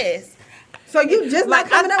shit. say this. So you just not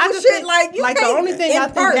coming up with just shit think, like you like the can't only thing I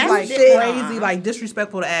think invert is like shit. crazy, like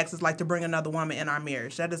disrespectful to ask is like to bring another woman in our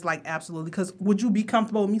marriage. That is like absolutely, because would you be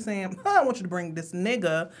comfortable with me saying, I want you to bring this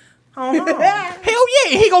nigga home? Hell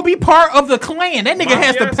yeah, he gonna be part of the clan. That nigga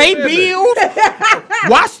has to pay bills,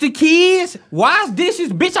 watch the kids, wash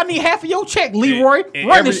dishes. Bitch, I need half of your check, Leroy. And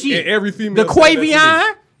Run every- the shit. and every female the said that to me.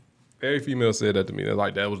 Quavion. Every female said that to me. They're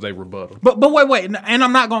like, that was their rebuttal. But wait, and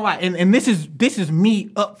I'm not gonna lie, and this is me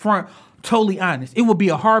up front, totally honest. It would be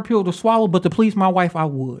a hard pill to swallow, but to please my wife, I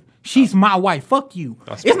would. She's my wife. Fuck you.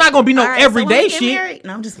 It's not gonna be no All right, everyday so when we get shit. married?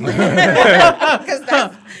 No, I'm just playing. 'Cause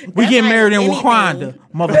that's We get like married in anything. Wakanda,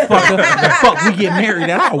 motherfucker. The fuck we get married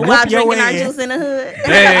at? I'll While whoop your drinking our ass. juice in the hood.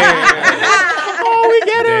 Oh, we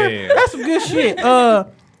get it. Damn. That's some good shit.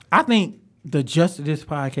 I think the gist of this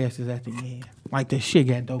podcast is at the end. Like the shit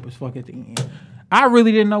got dope as fuck at the end. I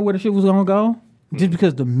really didn't know where the shit was gonna go, just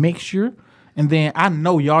because the mixture. And then I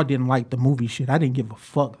know y'all didn't like the movie shit. I didn't give a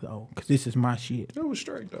fuck though, because this is my shit. It was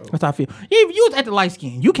straight though. That's how I feel. Yeah, you was at the light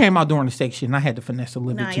skin. You came out during the sex shit, and I had to finesse a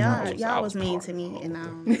little Nah, bit too much. y'all was mean to me,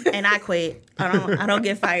 and I quit. I don't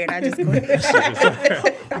get fired. I just quit.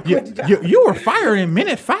 You were fired in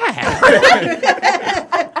minute 5.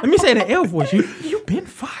 Let me say the L voice. You've been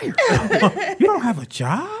fired. You don't have a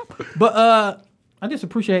job. But I just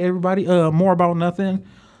appreciate everybody. More about nothing.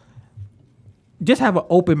 Just have an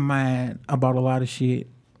open mind about a lot of shit.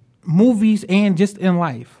 Movies and just in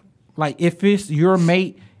life. Like if it's your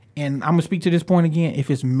mate, and I'm gonna speak to this point again, if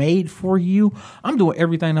it's made for you, I'm doing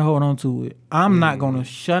everything to hold on to it. I'm not gonna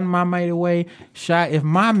shun my mate away. If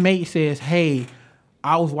my mate says, hey,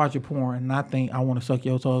 I was watching porn and I think I want to suck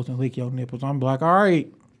your toes and lick your nipples, I'm like, all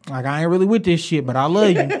right, like I ain't really with this shit, but I love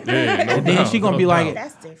you. And then she gonna be like,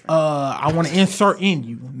 That's different. I want to insert in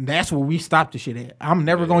you. That's where we stop the shit at. I'm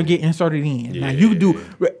never gonna get inserted in. Now you do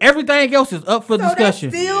everything else is up for discussion.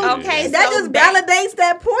 Okay, That so just validates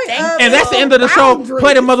that point. Of, And that's the end of the show. boundaries.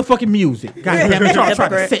 Play the motherfucking music. God damn it, y'all trying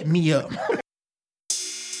to set me up.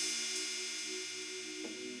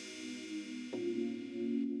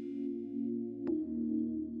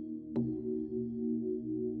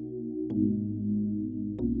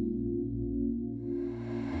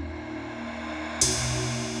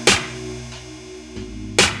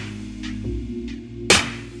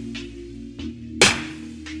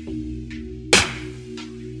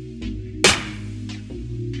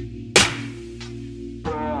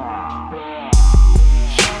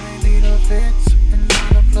 Shawty need a fix and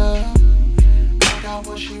not a plug. I got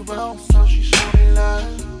what she wants, so she showed me love.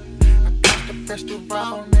 I got the best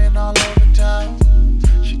around and all over town.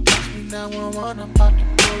 She texts me 911, I'm about to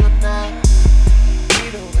pull up now.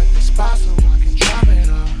 Meet her at the spot so I can drop it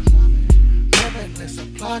off. Limitless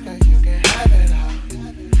supply, girl, you can have it all.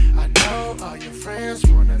 I know all your friends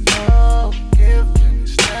wanna know. Give them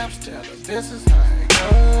snaps, tell them this is how it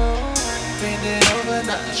goes. Bend it over,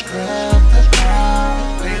 not scrub the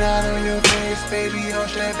ground. Lay down on your face, baby, I'll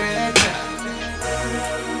step back down.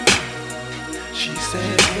 She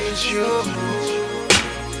said it's your move.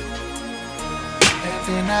 And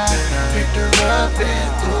then I picked her up and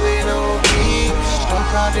threw it on me. Start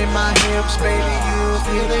grinding my hips, baby, you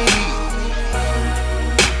feel the heat.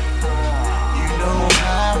 You know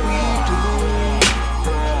how we do.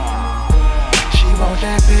 She want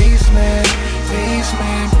that basement,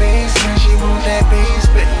 basement, basement. She want that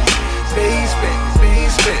basement, basement,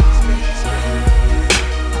 basement.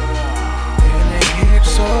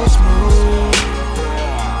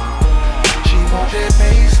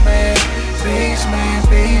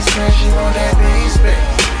 she want that basement,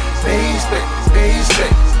 basement,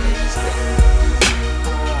 basement.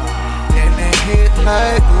 And they hit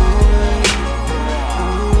like ooh,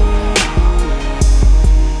 ooh.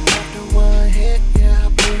 After one hit, yeah, I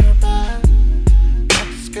blew her mind. Got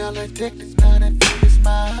the scale addicted, now that feet is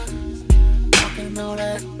mine. Talking all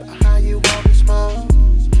that, but how you want this more?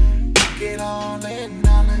 Get all in,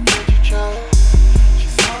 now look what you chose. She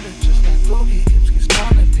sounded just like Boogie, hips get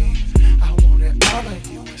calling me. I wanted all of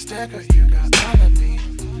you, instead girl, you got all of me.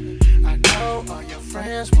 I know all your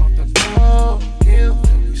friends want the blow. Give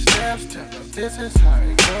 30 steps, tell them this is how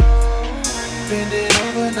it goes. Bend it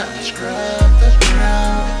over, now scrub the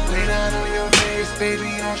ground. Lay down on your face,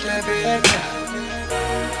 baby, on that bed now.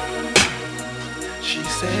 She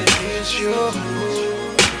said it's your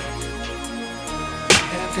move.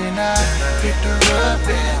 And then I picked her up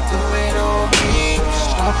and threw it on me.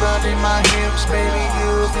 Stop running my hips, baby,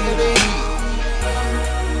 you feel the heat.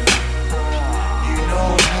 You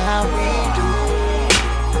know how we do.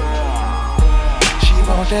 She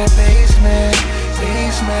want that basement,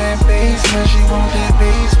 basement, basement. She want that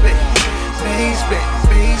basement, basement,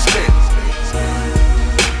 basement.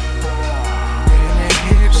 And that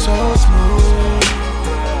hip so smooth.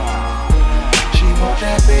 She want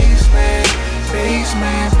that basement,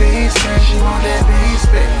 basement, basement. She want that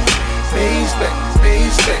basement, basement,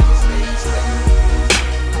 basement.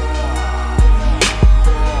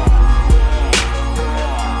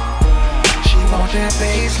 She want that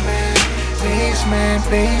basement, basement,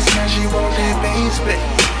 basement. She want that basement,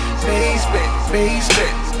 basement,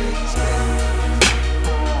 basement.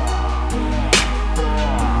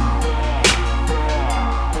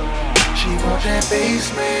 She want that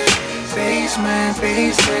basement, basement,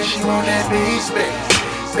 basement. She want that basement,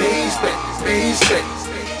 basement, basement.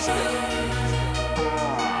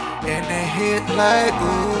 And they hit like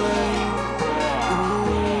ooh.